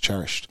once much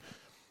cherished.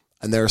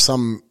 And there are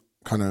some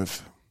kind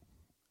of,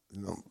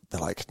 they're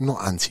like,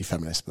 not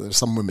anti-feminist, but there's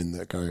some women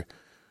that go,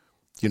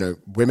 you know,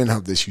 women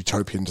have this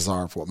utopian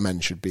desire of what men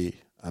should be,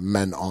 and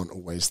men aren't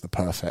always the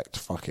perfect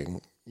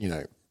fucking, you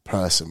know,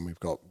 person. We've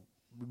got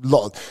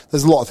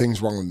there's a lot of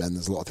things wrong with men.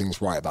 There's a lot of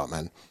things right about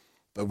men.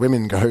 But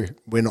women go,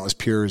 we're not as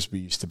pure as we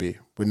used to be.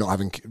 We're not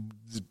having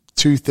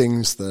two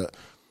things that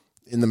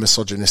in the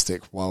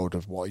misogynistic world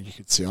of what you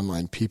could see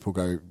online, people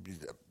go,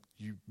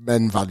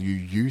 men value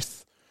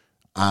youth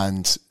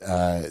and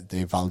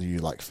they value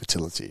like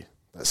fertility.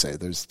 Let's say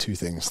those two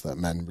things that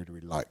men really,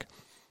 really like.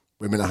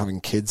 Women are having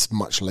kids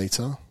much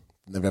later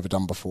than they've ever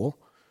done before.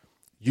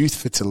 Youth,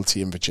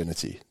 fertility, and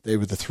virginity. They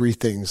were the three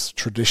things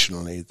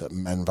traditionally that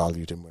men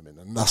valued in women.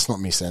 And that's not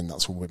me saying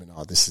that's all women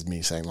are. This is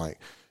me saying, like,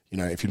 you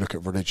know, if you look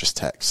at religious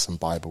texts and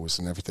Bibles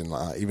and everything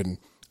like that, even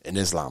in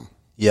Islam,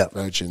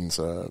 virgins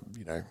are,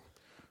 you know,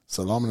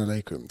 salam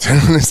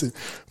alaikum.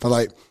 But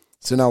like,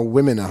 so now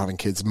women are having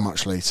kids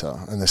much later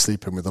and they're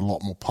sleeping with a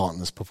lot more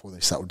partners before they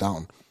settle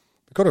down.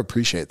 We've got to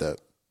appreciate that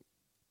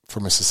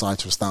from a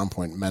societal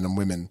standpoint, men and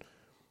women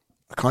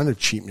are kind of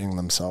cheapening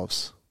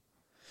themselves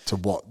to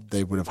what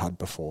they would have had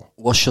before.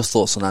 What's your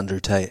thoughts on Andrew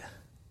Tate?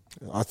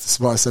 That's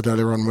what I said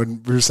earlier on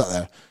when we were sat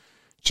there.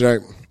 Do you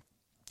know,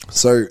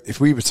 so if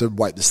we were to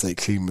wipe the slate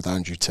clean with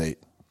Andrew Tate,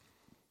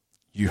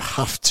 you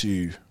have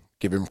to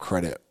give him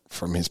credit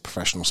from his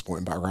professional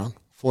sporting background.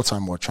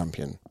 4-time world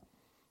champion.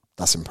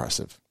 That's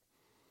impressive.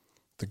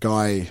 The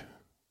guy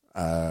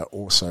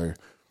also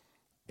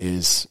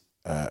is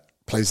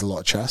plays a lot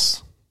of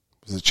chess.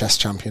 Was a chess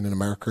champion in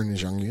America in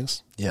his young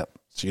years. Yep.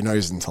 So you know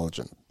he's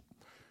intelligent.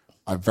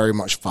 I very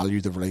much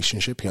value the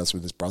relationship he has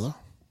with his brother.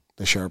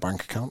 They share a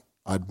bank account.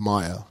 I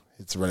admire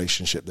his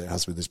relationship that he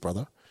has with his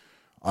brother.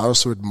 I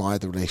also admire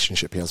the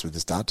relationship he has with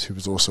his dad, who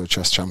was also a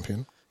chess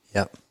champion.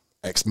 Yep.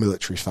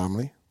 Ex-military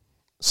family.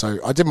 So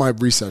I did my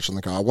research on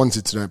the guy. I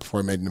wanted to know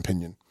before I made an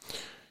opinion.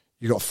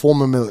 You got a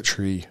former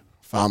military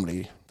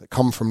family that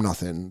come from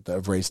nothing, that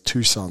have raised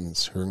 2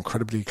 sons who are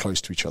incredibly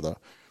close to each other,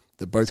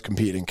 that both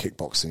competed in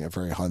kickboxing at a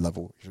very high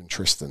level. Even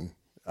Tristan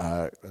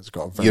has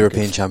got a very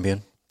European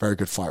champion. Very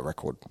good fight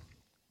record.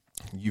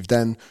 You've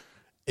then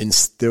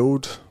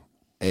instilled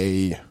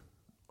a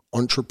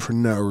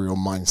entrepreneurial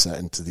mindset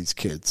into these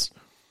kids.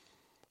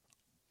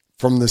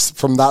 From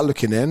that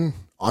looking in,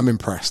 I'm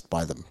impressed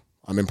by them.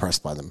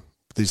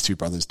 These 2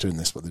 brothers doing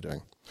this, what they're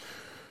doing.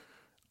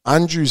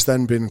 Andrew's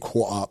then been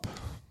caught up,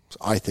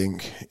 I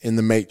think, in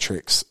the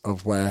matrix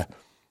of where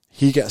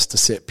he gets to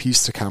sit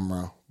piece to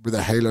camera with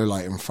a halo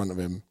light in front of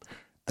him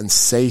and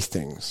say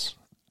things.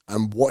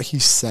 And what he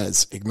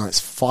says ignites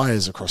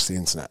fires across the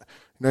internet.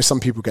 You know, some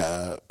people get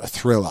a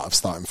thrill out of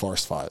starting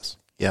forest fires.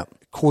 Yeah.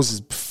 It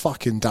causes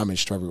fucking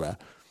damage to everywhere.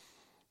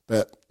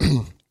 But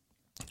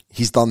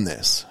he's done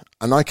this.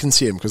 And I can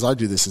see him, because I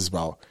do this as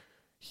well.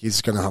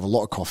 He's going to have a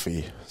lot of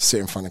coffee, sit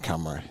in front of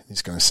camera.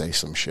 He's going to say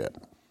some shit.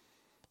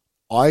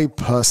 I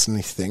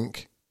personally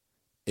think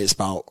it's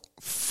about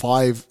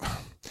 5...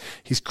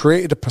 He's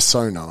created a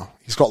persona.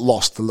 He's got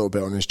lost a little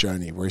bit on his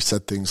journey where he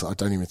said things that I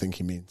don't even think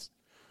he means.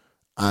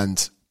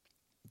 And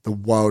the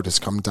world has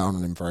come down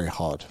on him very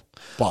hard.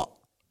 But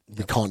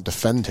we can't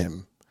defend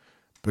him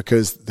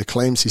because the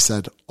claims he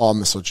said are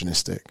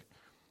misogynistic.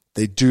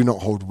 They do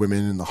not hold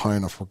women in the high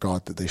enough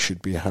regard that they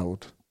should be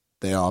held.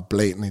 They are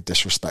blatantly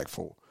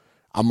disrespectful.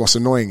 And what's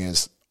annoying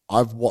is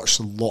I've watched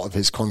a lot of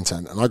his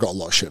content and I got a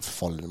lot of shit for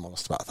following him. I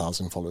lost about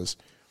 1,000 followers.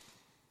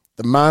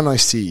 The man I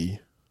see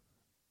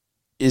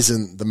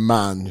isn't the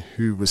man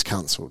who was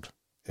cancelled,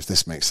 if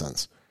this makes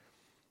sense.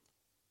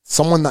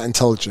 Someone that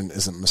intelligent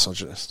isn't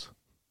misogynist.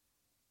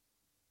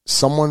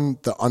 Someone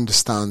that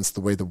understands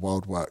the way the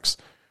world works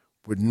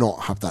would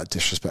not have that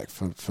disrespect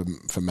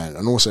for men.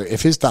 And also,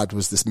 if his dad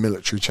was this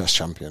military chess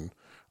champion,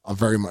 I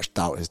very much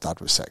doubt his dad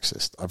was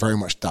sexist. I very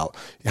much doubt.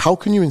 How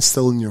can you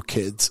instill in your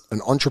kids an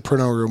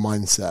entrepreneurial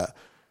mindset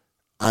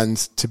and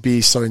to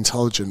be so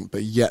intelligent,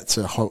 but yet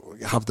to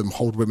have them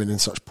hold women in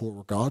such poor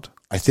regard?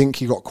 I think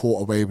he got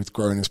caught away with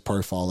growing his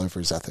profile over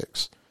his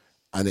ethics,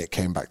 and it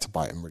came back to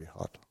bite him really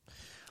hard.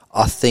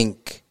 I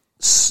think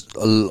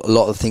a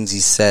lot of the things he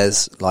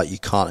says, like, you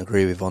can't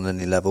agree with on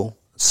any level.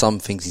 Some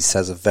things he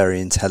says are very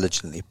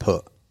intelligently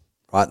put,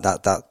 right?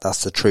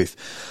 That's the truth.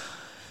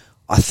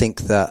 I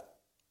think that,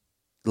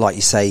 like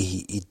you say,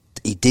 he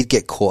did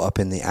get caught up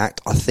in the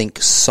act. I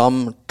think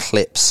some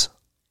clips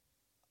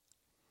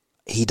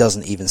he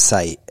doesn't even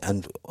say.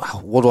 And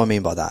what do I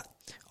mean by that?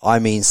 I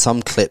mean,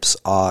 some clips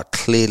are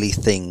clearly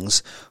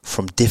things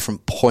from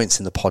different points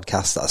in the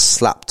podcast that are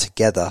slapped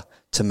together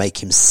to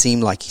make him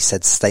seem like he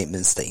said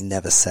statements that he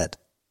never said.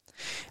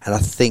 And I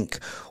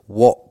think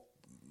what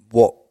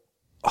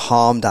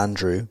harmed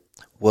Andrew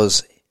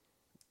was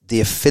the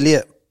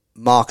affiliate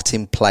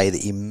marketing play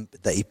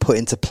that he put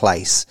into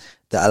place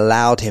that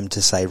allowed him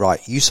to say, right,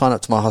 you sign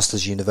up to my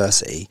Hustlers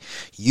University,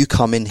 you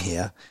come in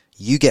here,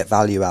 you get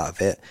value out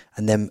of it,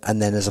 and then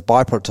as a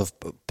byproduct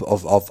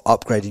of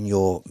upgrading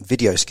your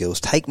video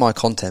skills, take my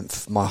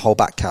content, my whole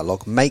back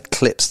catalogue, make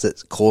clips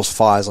that cause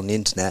fires on the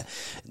internet.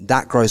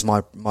 That grows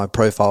my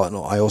profile, and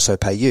I also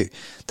pay you.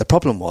 The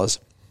problem was,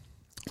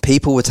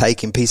 people were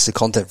taking pieces of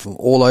content from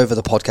all over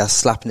the podcast,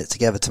 slapping it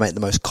together to make the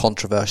most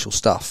controversial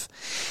stuff.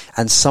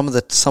 And some of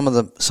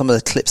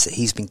the clips that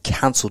he's been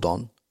cancelled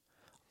on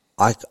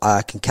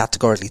I can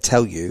categorically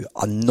tell you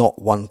are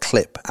not one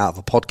clip out of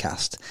a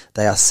podcast.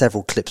 They are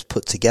several clips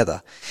put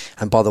together.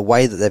 And by the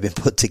way that they've been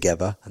put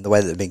together and the way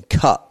that they've been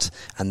cut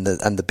and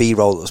the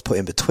B-roll that was put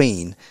in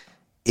between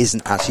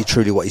isn't actually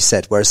truly what he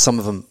said. Whereas some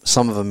of them,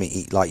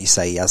 like you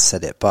say, he has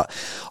said it. But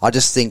I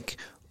just think,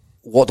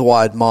 what do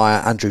I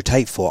admire Andrew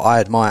Tate for? I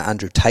admire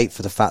Andrew Tate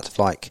for the fact of,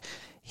 like,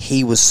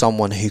 he was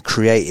someone who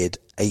created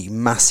a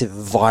massive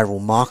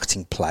viral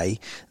marketing play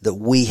that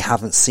we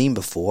haven't seen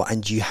before,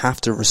 and you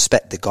have to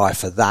respect the guy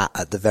for that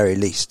at the very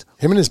least.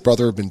 Him and his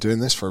brother have been doing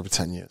this for over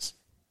 10 years.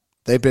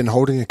 They've been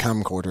holding a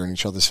camcorder in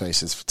each other's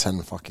faces for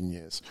 10 fucking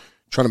years,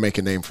 trying to make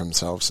a name for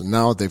themselves. And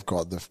now they've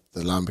got the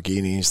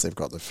Lamborghinis, they've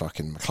got the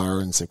fucking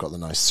McLarens, they've got the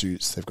nice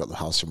suits, they've got the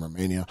house in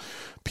Romania.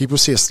 People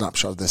see a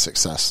snapshot of their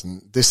success,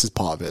 and this is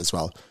part of it as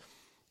well.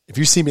 If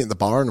you see me at the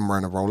bar and I'm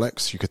wearing a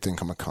Rolex, you could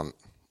think I'm a cunt.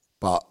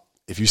 But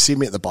if you see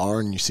me at the bar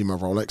and you see my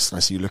Rolex and I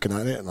see you looking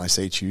at it and I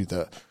say to you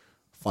that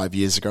 5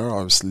 years ago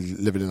I was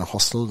living in a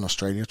hostel in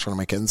Australia trying to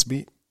make ends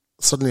meet,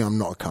 suddenly I'm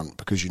not a cunt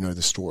because you know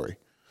the story.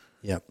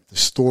 Yep. The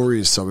story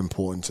is so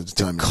important to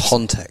determine the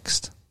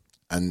context.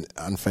 And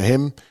for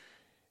him,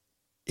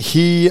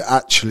 he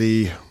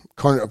actually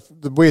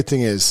the weird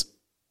thing is,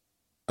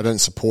 I don't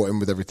support him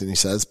with everything he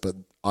says, but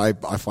I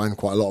find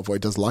quite a lot of what he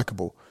does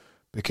likable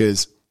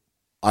because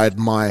I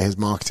admire his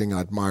marketing, I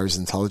admire his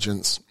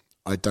intelligence.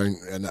 I don't,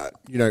 and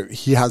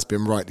he has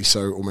been rightly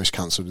so almost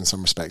cancelled in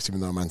some respects,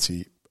 even though I'm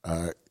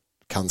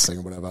anti-cancelling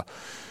or whatever.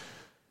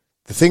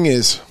 The thing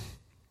is,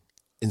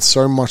 in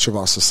so much of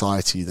our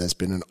society, there's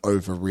been an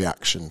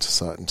overreaction to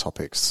certain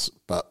topics,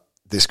 but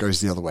this goes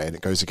the other way, and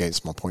it goes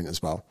against my point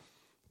as well.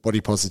 Body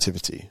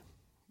positivity,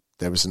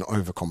 there was an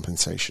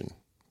overcompensation.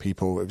 It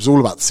was all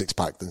about the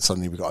six-pack, then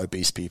suddenly we got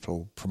obese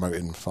people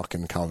promoting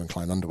fucking Calvin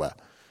Klein underwear.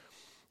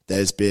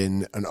 There's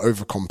been an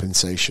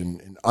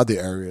overcompensation in other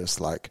areas,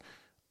 like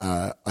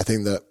I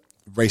think that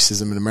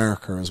racism in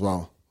America as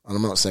well, and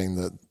I'm not saying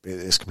that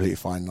it's completely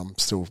fine, I'm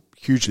still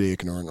hugely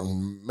ignorant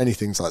on many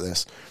things like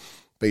this,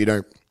 but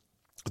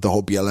the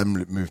whole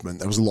BLM movement,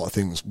 there was a lot of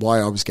things. Why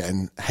I was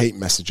getting hate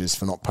messages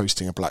for not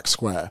posting a black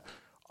square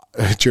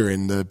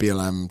during the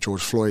BLM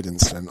George Floyd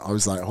incident, I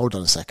was like, hold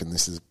on a second,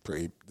 this is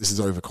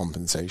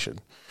overcompensation.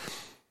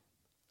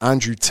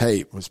 Andrew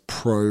Tate was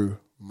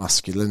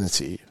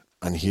pro-masculinity,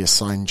 and he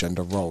assigned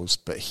gender roles,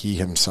 but he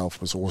himself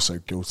was also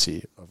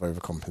guilty of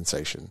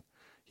overcompensation.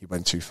 He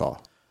went too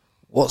far.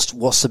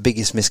 What's the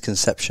biggest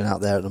misconception out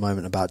there at the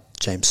moment about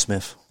James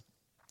Smith?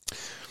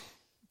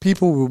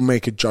 People will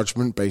make a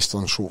judgment based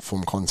on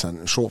short-form content,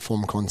 and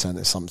short-form content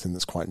is something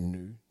that's quite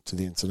new to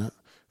the internet.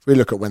 If we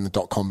look at when the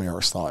 .com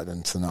era started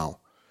and to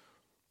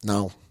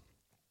now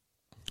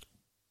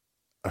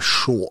a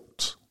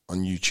short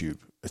on YouTube,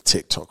 a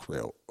TikTok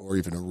reel, or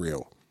even a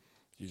reel,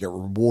 you get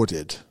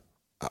rewarded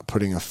at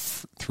putting a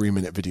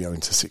 3-minute video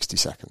into 60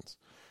 seconds.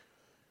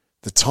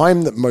 The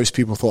time that most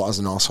people thought I was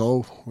an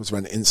asshole was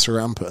when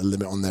Instagram put a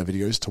limit on their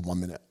videos to 1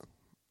 minute.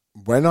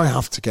 When I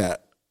have to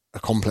get a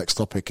complex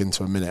topic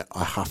into a minute,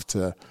 I have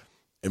to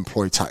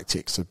employ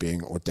tactics of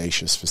being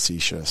audacious,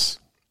 facetious.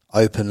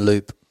 Open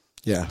loop.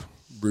 Yeah,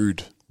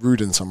 rude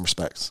in some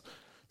respects.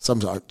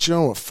 Sometimes, do you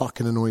know what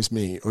fucking annoys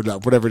me? Or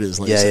like whatever it is,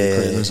 like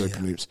creating those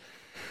open loops.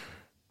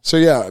 So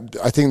yeah,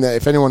 I think that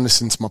if anyone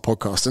listens to my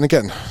podcast, and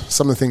again,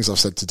 some of the things I've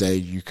said today,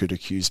 you could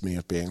accuse me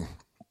of being,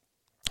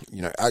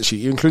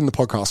 actually, including the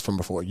podcast from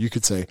before, you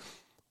could say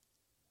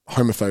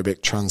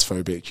homophobic,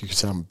 transphobic, you could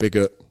say I'm a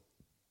bigot,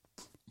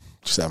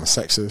 say I'm a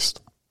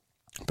sexist.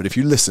 But if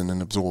you listen and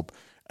absorb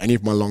any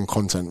of my long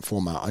content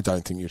format, I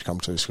don't think you'd come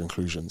to those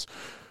conclusions.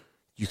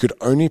 You could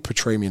only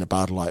portray me in a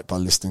bad light by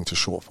listening to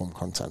short form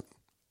content.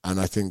 And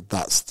I think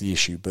that's the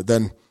issue. But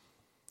then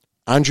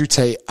Andrew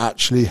Tate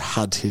actually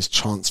had his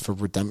chance for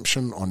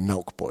redemption on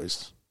Nelk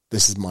Boys.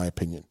 This is my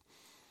opinion.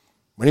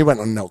 When he went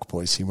on Nelk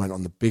Boys, he went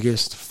on the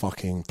biggest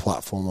fucking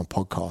platform on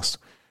podcast.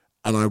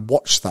 And I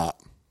watched that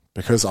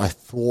because I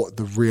thought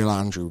the real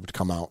Andrew would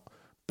come out,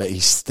 but he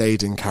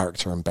stayed in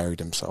character and buried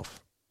himself.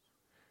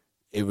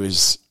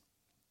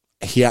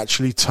 He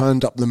actually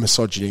turned up the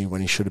misogyny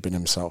when he should have been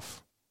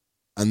himself.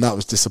 And that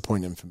was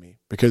disappointing for me,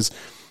 because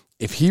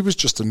if he was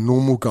just a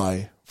normal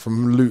guy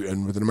from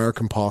Luton with an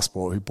American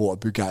passport who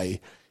bought a Bugatti,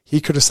 he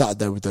could have sat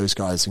there with those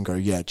guys and go,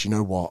 yeah, do you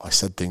know what? I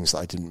said things that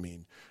I didn't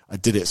mean. I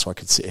did it so I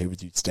could sit here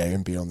with you today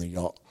and be on the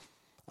yacht.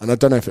 And I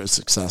don't know if it was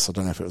success. I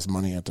don't know if it was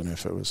money. I don't know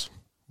if it was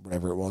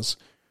whatever it was.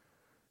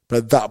 But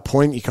at that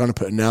point, he kind of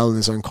put a nail in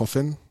his own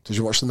coffin. Did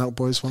you watch the Nelk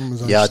Boys one?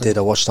 Yeah, I did.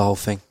 I watched the whole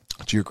thing.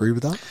 Do you agree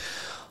with that?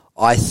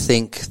 I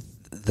think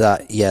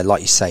that, yeah,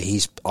 like you say,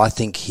 I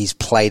think he's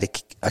played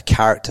a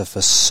character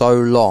for so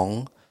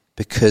long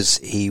because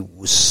he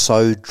was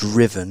so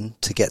driven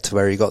to get to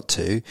where he got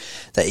to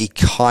that he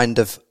kind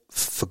of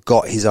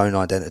forgot his own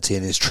identity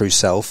and his true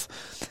self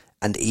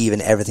and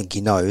even everything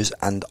he knows.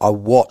 And I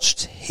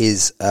watched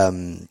his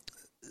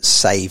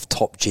Save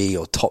Top G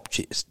or Top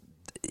G.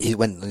 He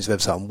went on his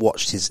website and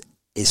watched his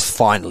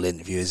final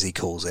interview, as he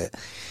calls it.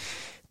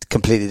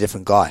 Completely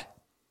different guy.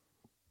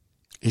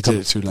 He did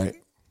it too late.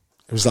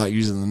 It was like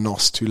using the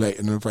NOS too late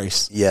in a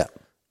race. Yeah.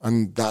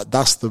 And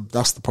that's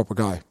the proper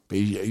guy. But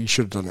he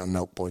should have done it on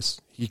Nelk Boys.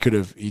 He could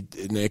have.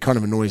 It kind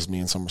of annoys me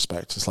in some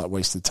respects. It's like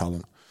wasted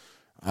talent.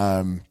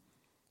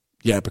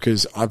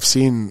 Because I've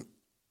seen.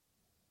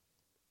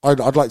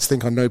 I'd like to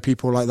think I know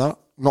people like that.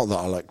 Not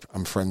that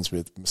I'm friends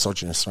with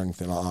misogynists or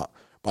anything like that.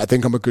 But I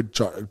think I'm a good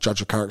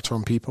judge of character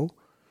on people,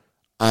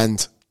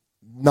 and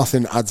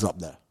nothing adds up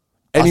there.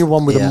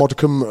 Anyone with a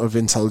modicum of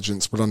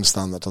intelligence would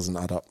understand that doesn't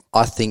add up.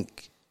 I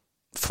think,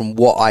 from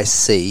what I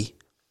see,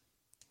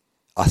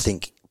 I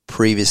think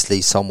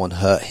previously someone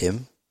hurt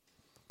him,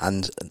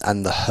 and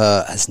the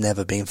hurt has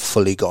never been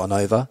fully gotten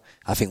over.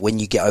 I think when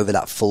you get over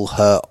that full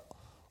hurt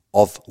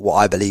of what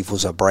I believe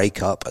was a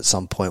breakup at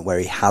some point where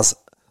he has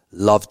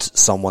loved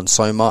someone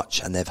so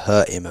much and they've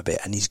hurt him a bit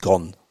and he's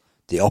gone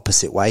the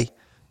opposite way,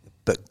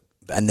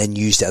 and then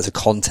used it as a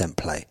content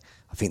play.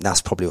 I think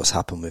that's probably what's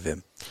happened with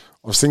him.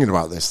 I was thinking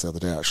about this the other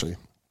day, actually.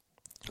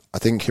 I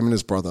think him and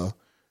his brother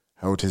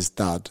held his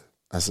dad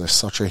as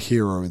such a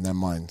hero in their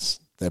minds.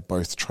 They're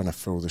both trying to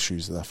fill the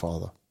shoes of their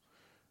father,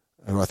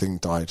 who I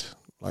think died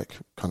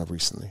kind of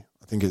recently.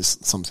 I think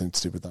it's something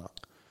to do with that.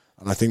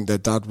 And I think their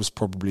dad was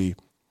probably,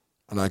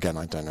 and again,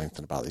 I don't know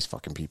anything about these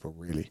fucking people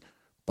really,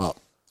 but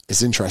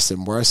it's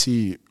interesting where I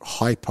see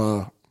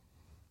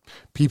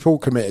people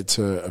committed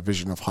to a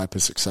vision of hyper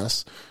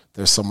success.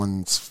 There's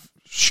someone's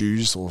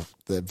shoes or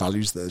their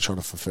values that they're trying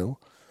to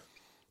fulfill.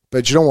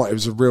 But do you know what? It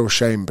was a real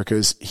shame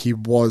because he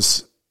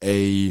was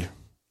a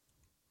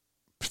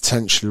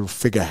potential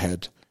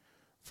figurehead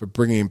for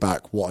bringing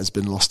back what has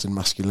been lost in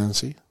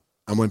masculinity.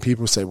 And when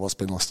people say what's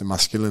been lost in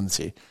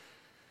masculinity,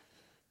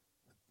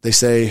 they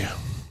say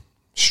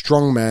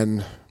strong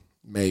men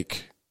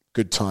make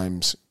good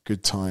times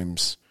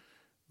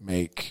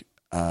make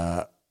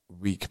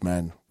weak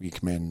men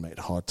make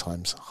hard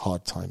times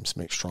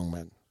make strong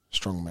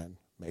men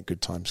make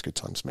good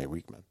times make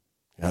weak men.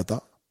 You heard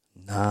that?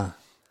 Nah.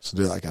 So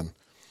do that again.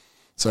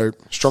 So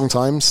strong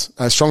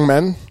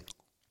men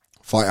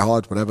fight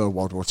hard, whatever,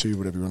 World War II,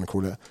 whatever you want to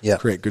call it,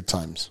 create good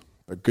times.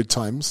 But good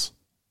times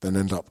then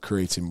end up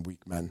creating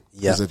weak men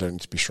because they don't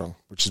need to be strong,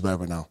 which is where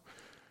we're now.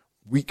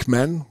 Weak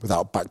men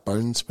without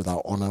backbones,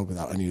 without honor,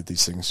 without any of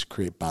these things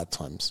create bad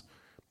times.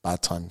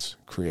 Bad times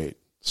create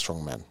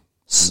strong men.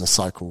 And the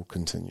cycle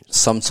continues.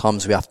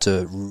 Sometimes we have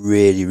to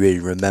really, really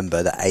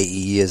remember that 80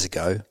 years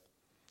ago,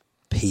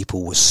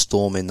 people were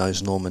storming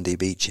those Normandy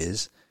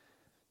beaches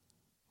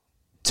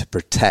to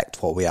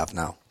protect what we have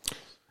now.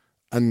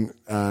 And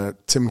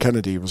Tim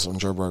Kennedy was on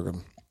Joe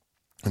Rogan,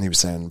 and he was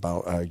saying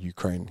about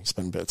Ukraine. He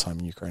spent a bit of time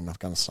in Ukraine and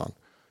Afghanistan.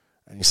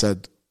 And he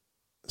said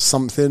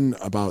something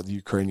about the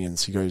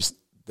Ukrainians. He goes,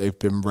 they've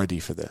been ready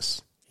for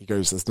this. He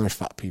goes, there's no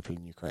fat people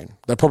in Ukraine.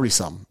 There are probably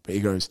some, but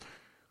he goes,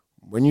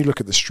 when you look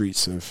at the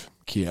streets of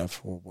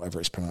Kiev, or whatever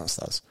it's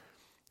pronounced as,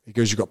 he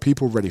goes, you've got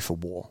people ready for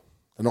war.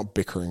 They're not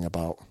bickering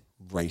about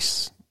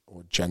race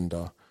or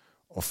gender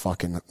or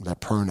fucking their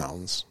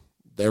pronouns.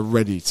 They're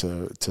ready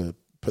to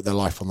put their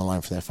life on the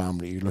line for their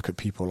family. You look at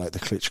people like the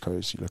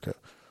Klitschko's, you look at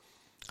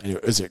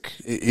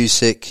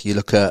Usyk, you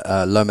look at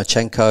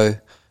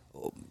Lomachenko,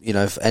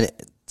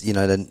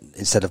 then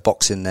instead of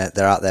boxing,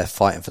 they're out there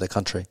fighting for the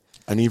country.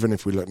 And even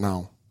if we look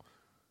now,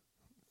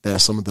 they're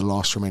some of the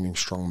last remaining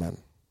strong men.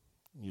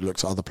 You look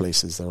to other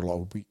places, there are a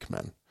lot of weak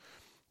men.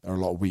 There are a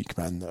lot of weak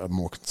men that are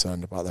more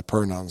concerned about their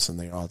pronouns than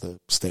they are the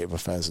state of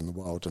affairs in the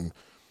world. And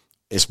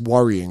it's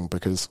worrying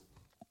because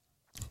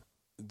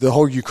the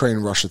whole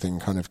Ukraine-Russia thing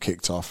kind of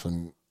kicked off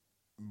and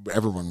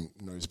everyone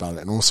knows about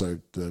it. And also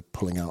the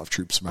pulling out of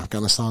troops from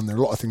Afghanistan. There are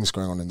a lot of things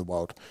going on in the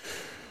world.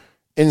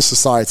 In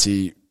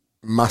society,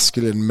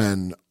 masculine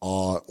men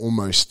are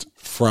almost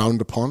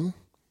frowned upon.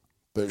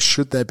 But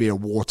should there be a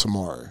war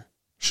tomorrow,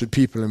 should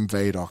people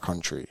invade our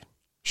country,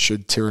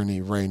 should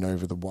tyranny reign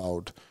over the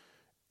world,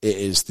 it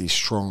is the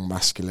strong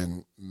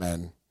masculine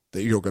men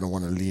that you're going to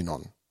want to lean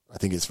on. I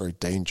think it's very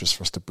dangerous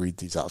for us to breed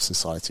these out of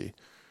society.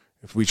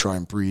 If we try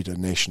and breed a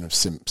nation of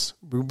simps,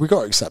 we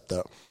got to accept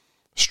that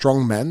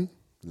strong men,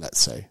 let's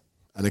say,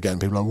 and again,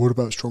 people are like, what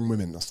about strong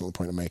women? That's not the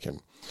point I'm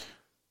making.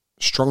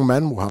 Strong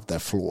men will have their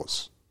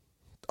flaws,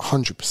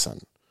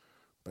 100%,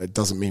 but it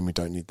doesn't mean we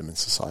don't need them in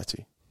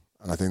society.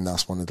 And I think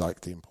that's one of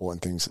the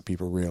important things that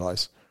people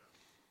realise.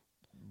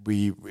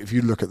 If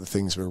you look at the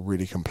things we're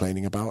really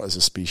complaining about as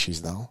a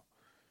species now,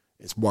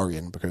 it's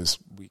worrying because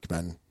weak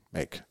men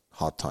make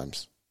hard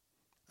times.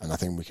 And I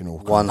think we can all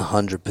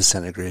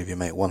 100% agree with you,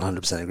 mate.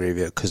 100% agree with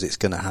you because it's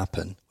going to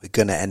happen. We're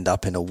going to end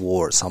up in a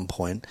war at some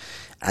point,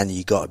 and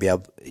you got to be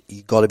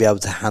able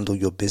to handle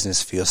your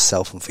business for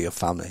yourself and for your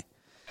family,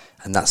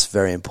 and that's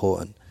very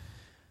important.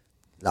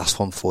 Last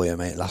one for you,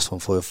 mate. Last one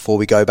for you before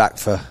we go back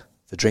for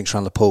the drinks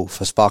around the pool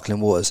for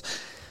sparkling waters,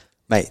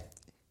 mate.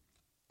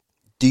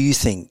 Do you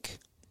think?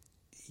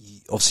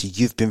 Obviously,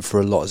 you've been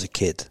through a lot as a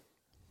kid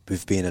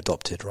with being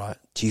adopted, right?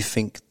 Do you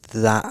think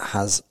that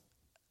has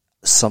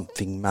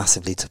something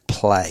massively to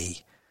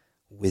play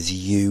with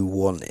you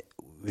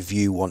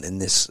wanting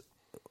this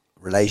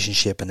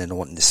relationship and then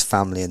wanting this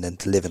family and then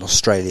to live in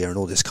Australia and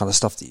all this kind of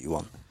stuff that you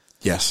want?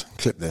 Yes,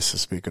 clip this.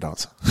 This would be a good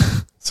answer.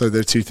 So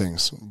there are two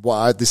things.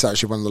 This is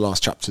actually one of the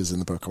last chapters in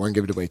the book. I won't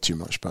give it away too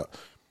much, but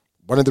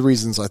one of the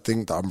reasons I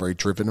think that I'm very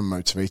driven and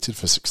motivated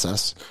for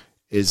success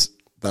is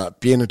that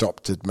being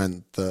adopted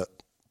meant that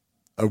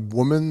a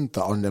woman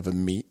that I'll never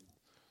meet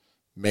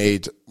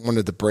made one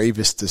of the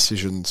bravest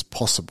decisions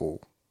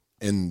possible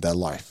in their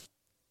life.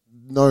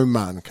 No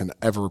man can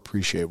ever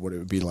appreciate what it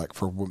would be like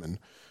for a woman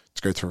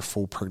to go through a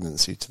full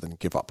pregnancy to then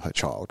give up her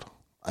child.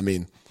 I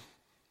mean,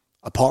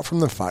 apart from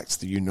the fact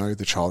that you know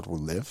the child will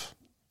live,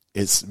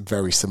 it's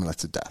very similar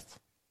to death,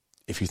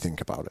 if you think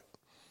about it.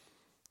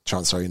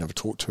 Chances are you never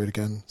talk to it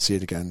again, see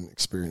it again,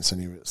 experience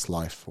any of its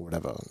life or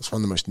whatever. It's one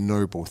of the most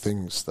noble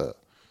things that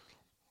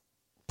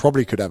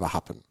probably could ever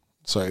happen.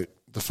 So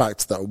the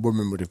fact that a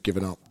woman would have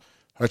given up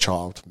her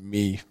child,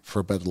 me, for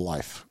a better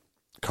life,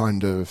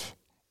 kind of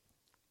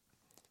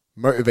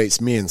motivates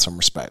me in some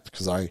respect,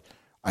 because I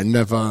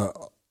never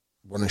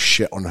want to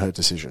shit on her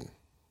decision,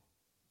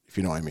 if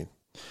you know what I mean.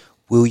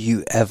 Will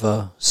you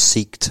ever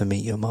seek to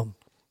meet your mum?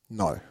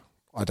 No,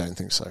 I don't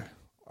think so.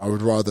 I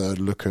would rather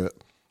look at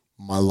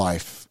my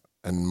life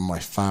and my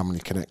family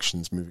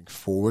connections moving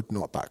forward,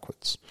 not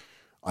backwards.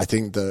 I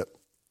think that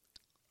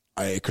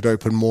it could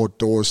open more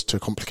doors to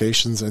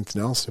complications than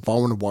anything else. If I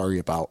want to worry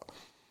about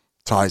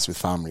ties with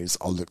families,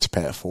 I'll look to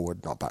pay it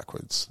forward, not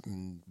backwards.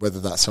 And whether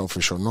that's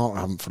selfish or not,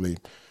 I haven't fully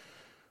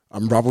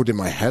unraveled in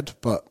my head.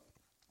 But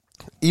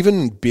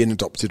even being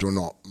adopted or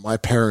not, my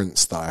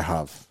parents that I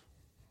have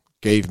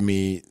gave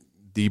me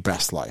the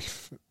best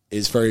life.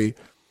 It's very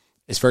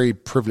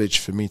privileged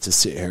for me to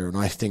sit here, and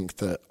I think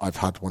that I've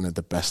had one of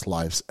the best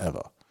lives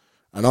ever.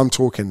 And I'm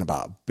talking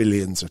about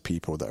billions of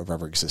people that have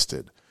ever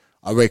existed.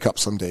 I wake up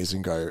some days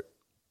and go,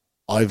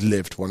 I've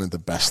lived one of the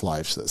best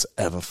lives that's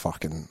ever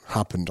fucking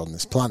happened on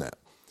this planet.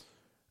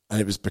 And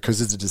it was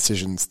because of the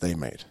decisions they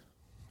made.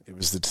 It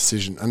was the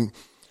decision. And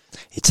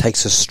it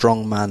takes a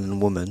strong man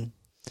and woman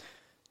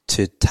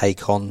to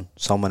take on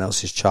someone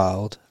else's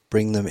child,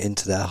 bring them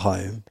into their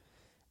home,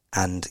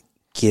 and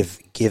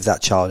give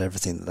that child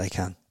everything that they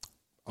can.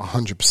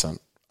 100%.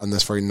 And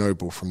that's very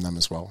noble from them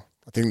as well.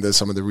 I think there's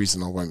some of the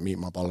reason I won't meet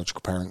my biological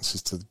parents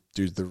is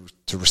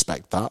to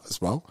respect that as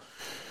well.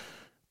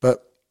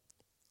 But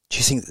do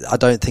you think? I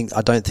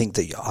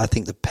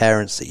think the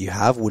parents that you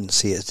have wouldn't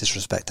see it as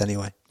disrespect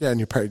anyway. Yeah, and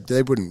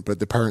they wouldn't. But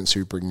the parents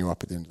who bring you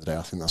up at the end of the day,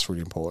 I think that's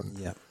really important.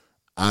 Yeah.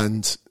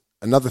 And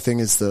another thing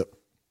is that,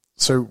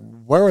 so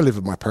where I live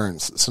with my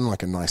parents, it's in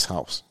like a nice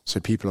house. So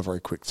people are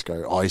very quick to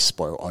go, I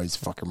spoil, I's a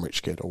fucking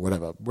rich kid, or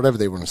whatever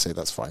they want to say.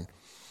 That's fine.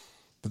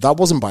 But that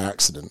wasn't by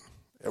accident.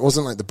 It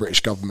wasn't like the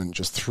British government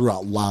just threw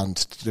out land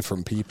to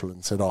different people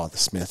and said, the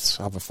Smiths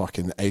have a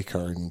fucking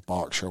acre in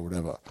Berkshire or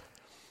whatever.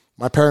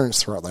 My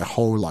parents throughout their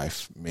whole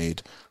life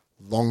made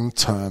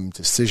long-term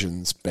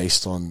decisions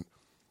based on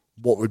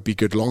what would be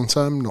good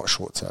long-term, not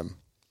short-term.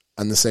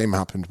 And the same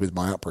happened with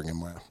my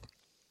upbringing where,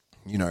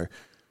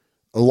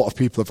 a lot of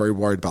people are very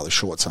worried about the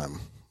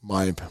short-term.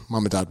 My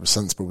mum and dad were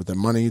sensible with their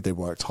money. They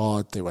worked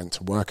hard. They went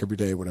to work every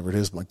day, whatever it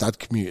is. My dad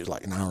commuted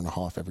like an hour and a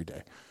half every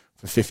day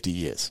for 50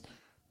 years.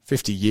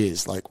 50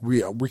 years, like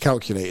we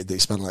calculated that he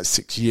spent like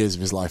 6 years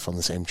of his life on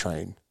the same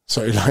train.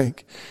 So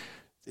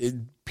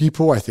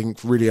people I think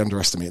really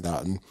underestimate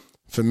that. And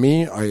for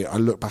me, I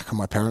look back on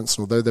my parents,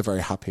 and although they're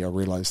very happy, I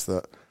realize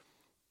that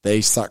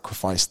they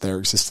sacrificed their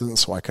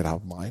existence so I could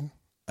have mine.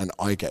 And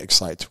I get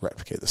excited to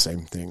replicate the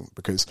same thing,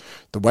 because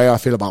the way I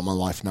feel about my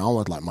life now,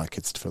 I'd like my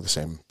kids to feel the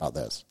same about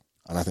theirs.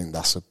 And I think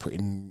that's a pretty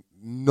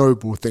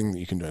noble thing that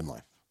you can do in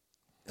life.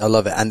 I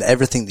love it. And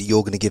everything that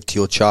you're going to give to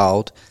your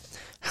child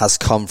has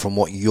come from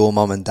what your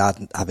mum and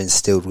dad have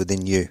instilled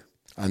within you.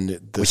 And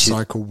the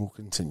cycle will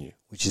continue.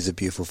 Which is a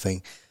beautiful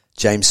thing.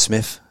 James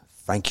Smith,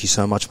 thank you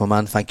so much, my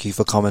man. Thank you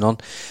for coming on.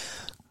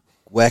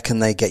 Where can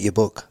they get your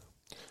book?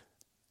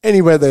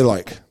 Anywhere they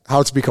like.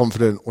 How to Be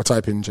Confident, or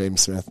type in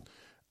James Smith.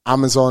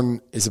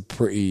 Amazon is a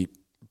pretty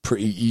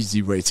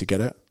easy way to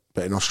get it.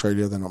 But in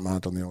Australia, they're not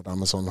mad on the old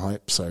Amazon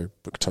hype. So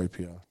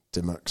Booktopia,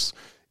 Dymocks,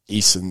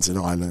 Eason's in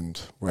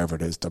Ireland, wherever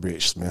it is,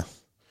 WH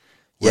Smith.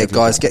 Yeah,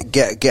 guys,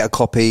 get a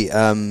copy.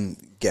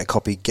 Get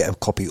a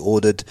copy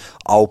ordered.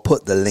 I'll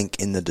put the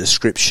link in the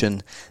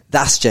description.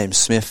 That's James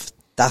Smith.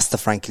 That's the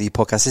Frankie Lee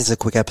podcast. This is a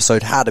quick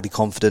episode. How to Be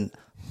Confident.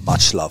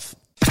 Much love.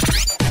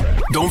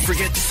 Don't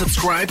forget to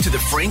subscribe to the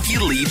Frankie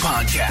Lee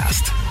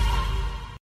podcast.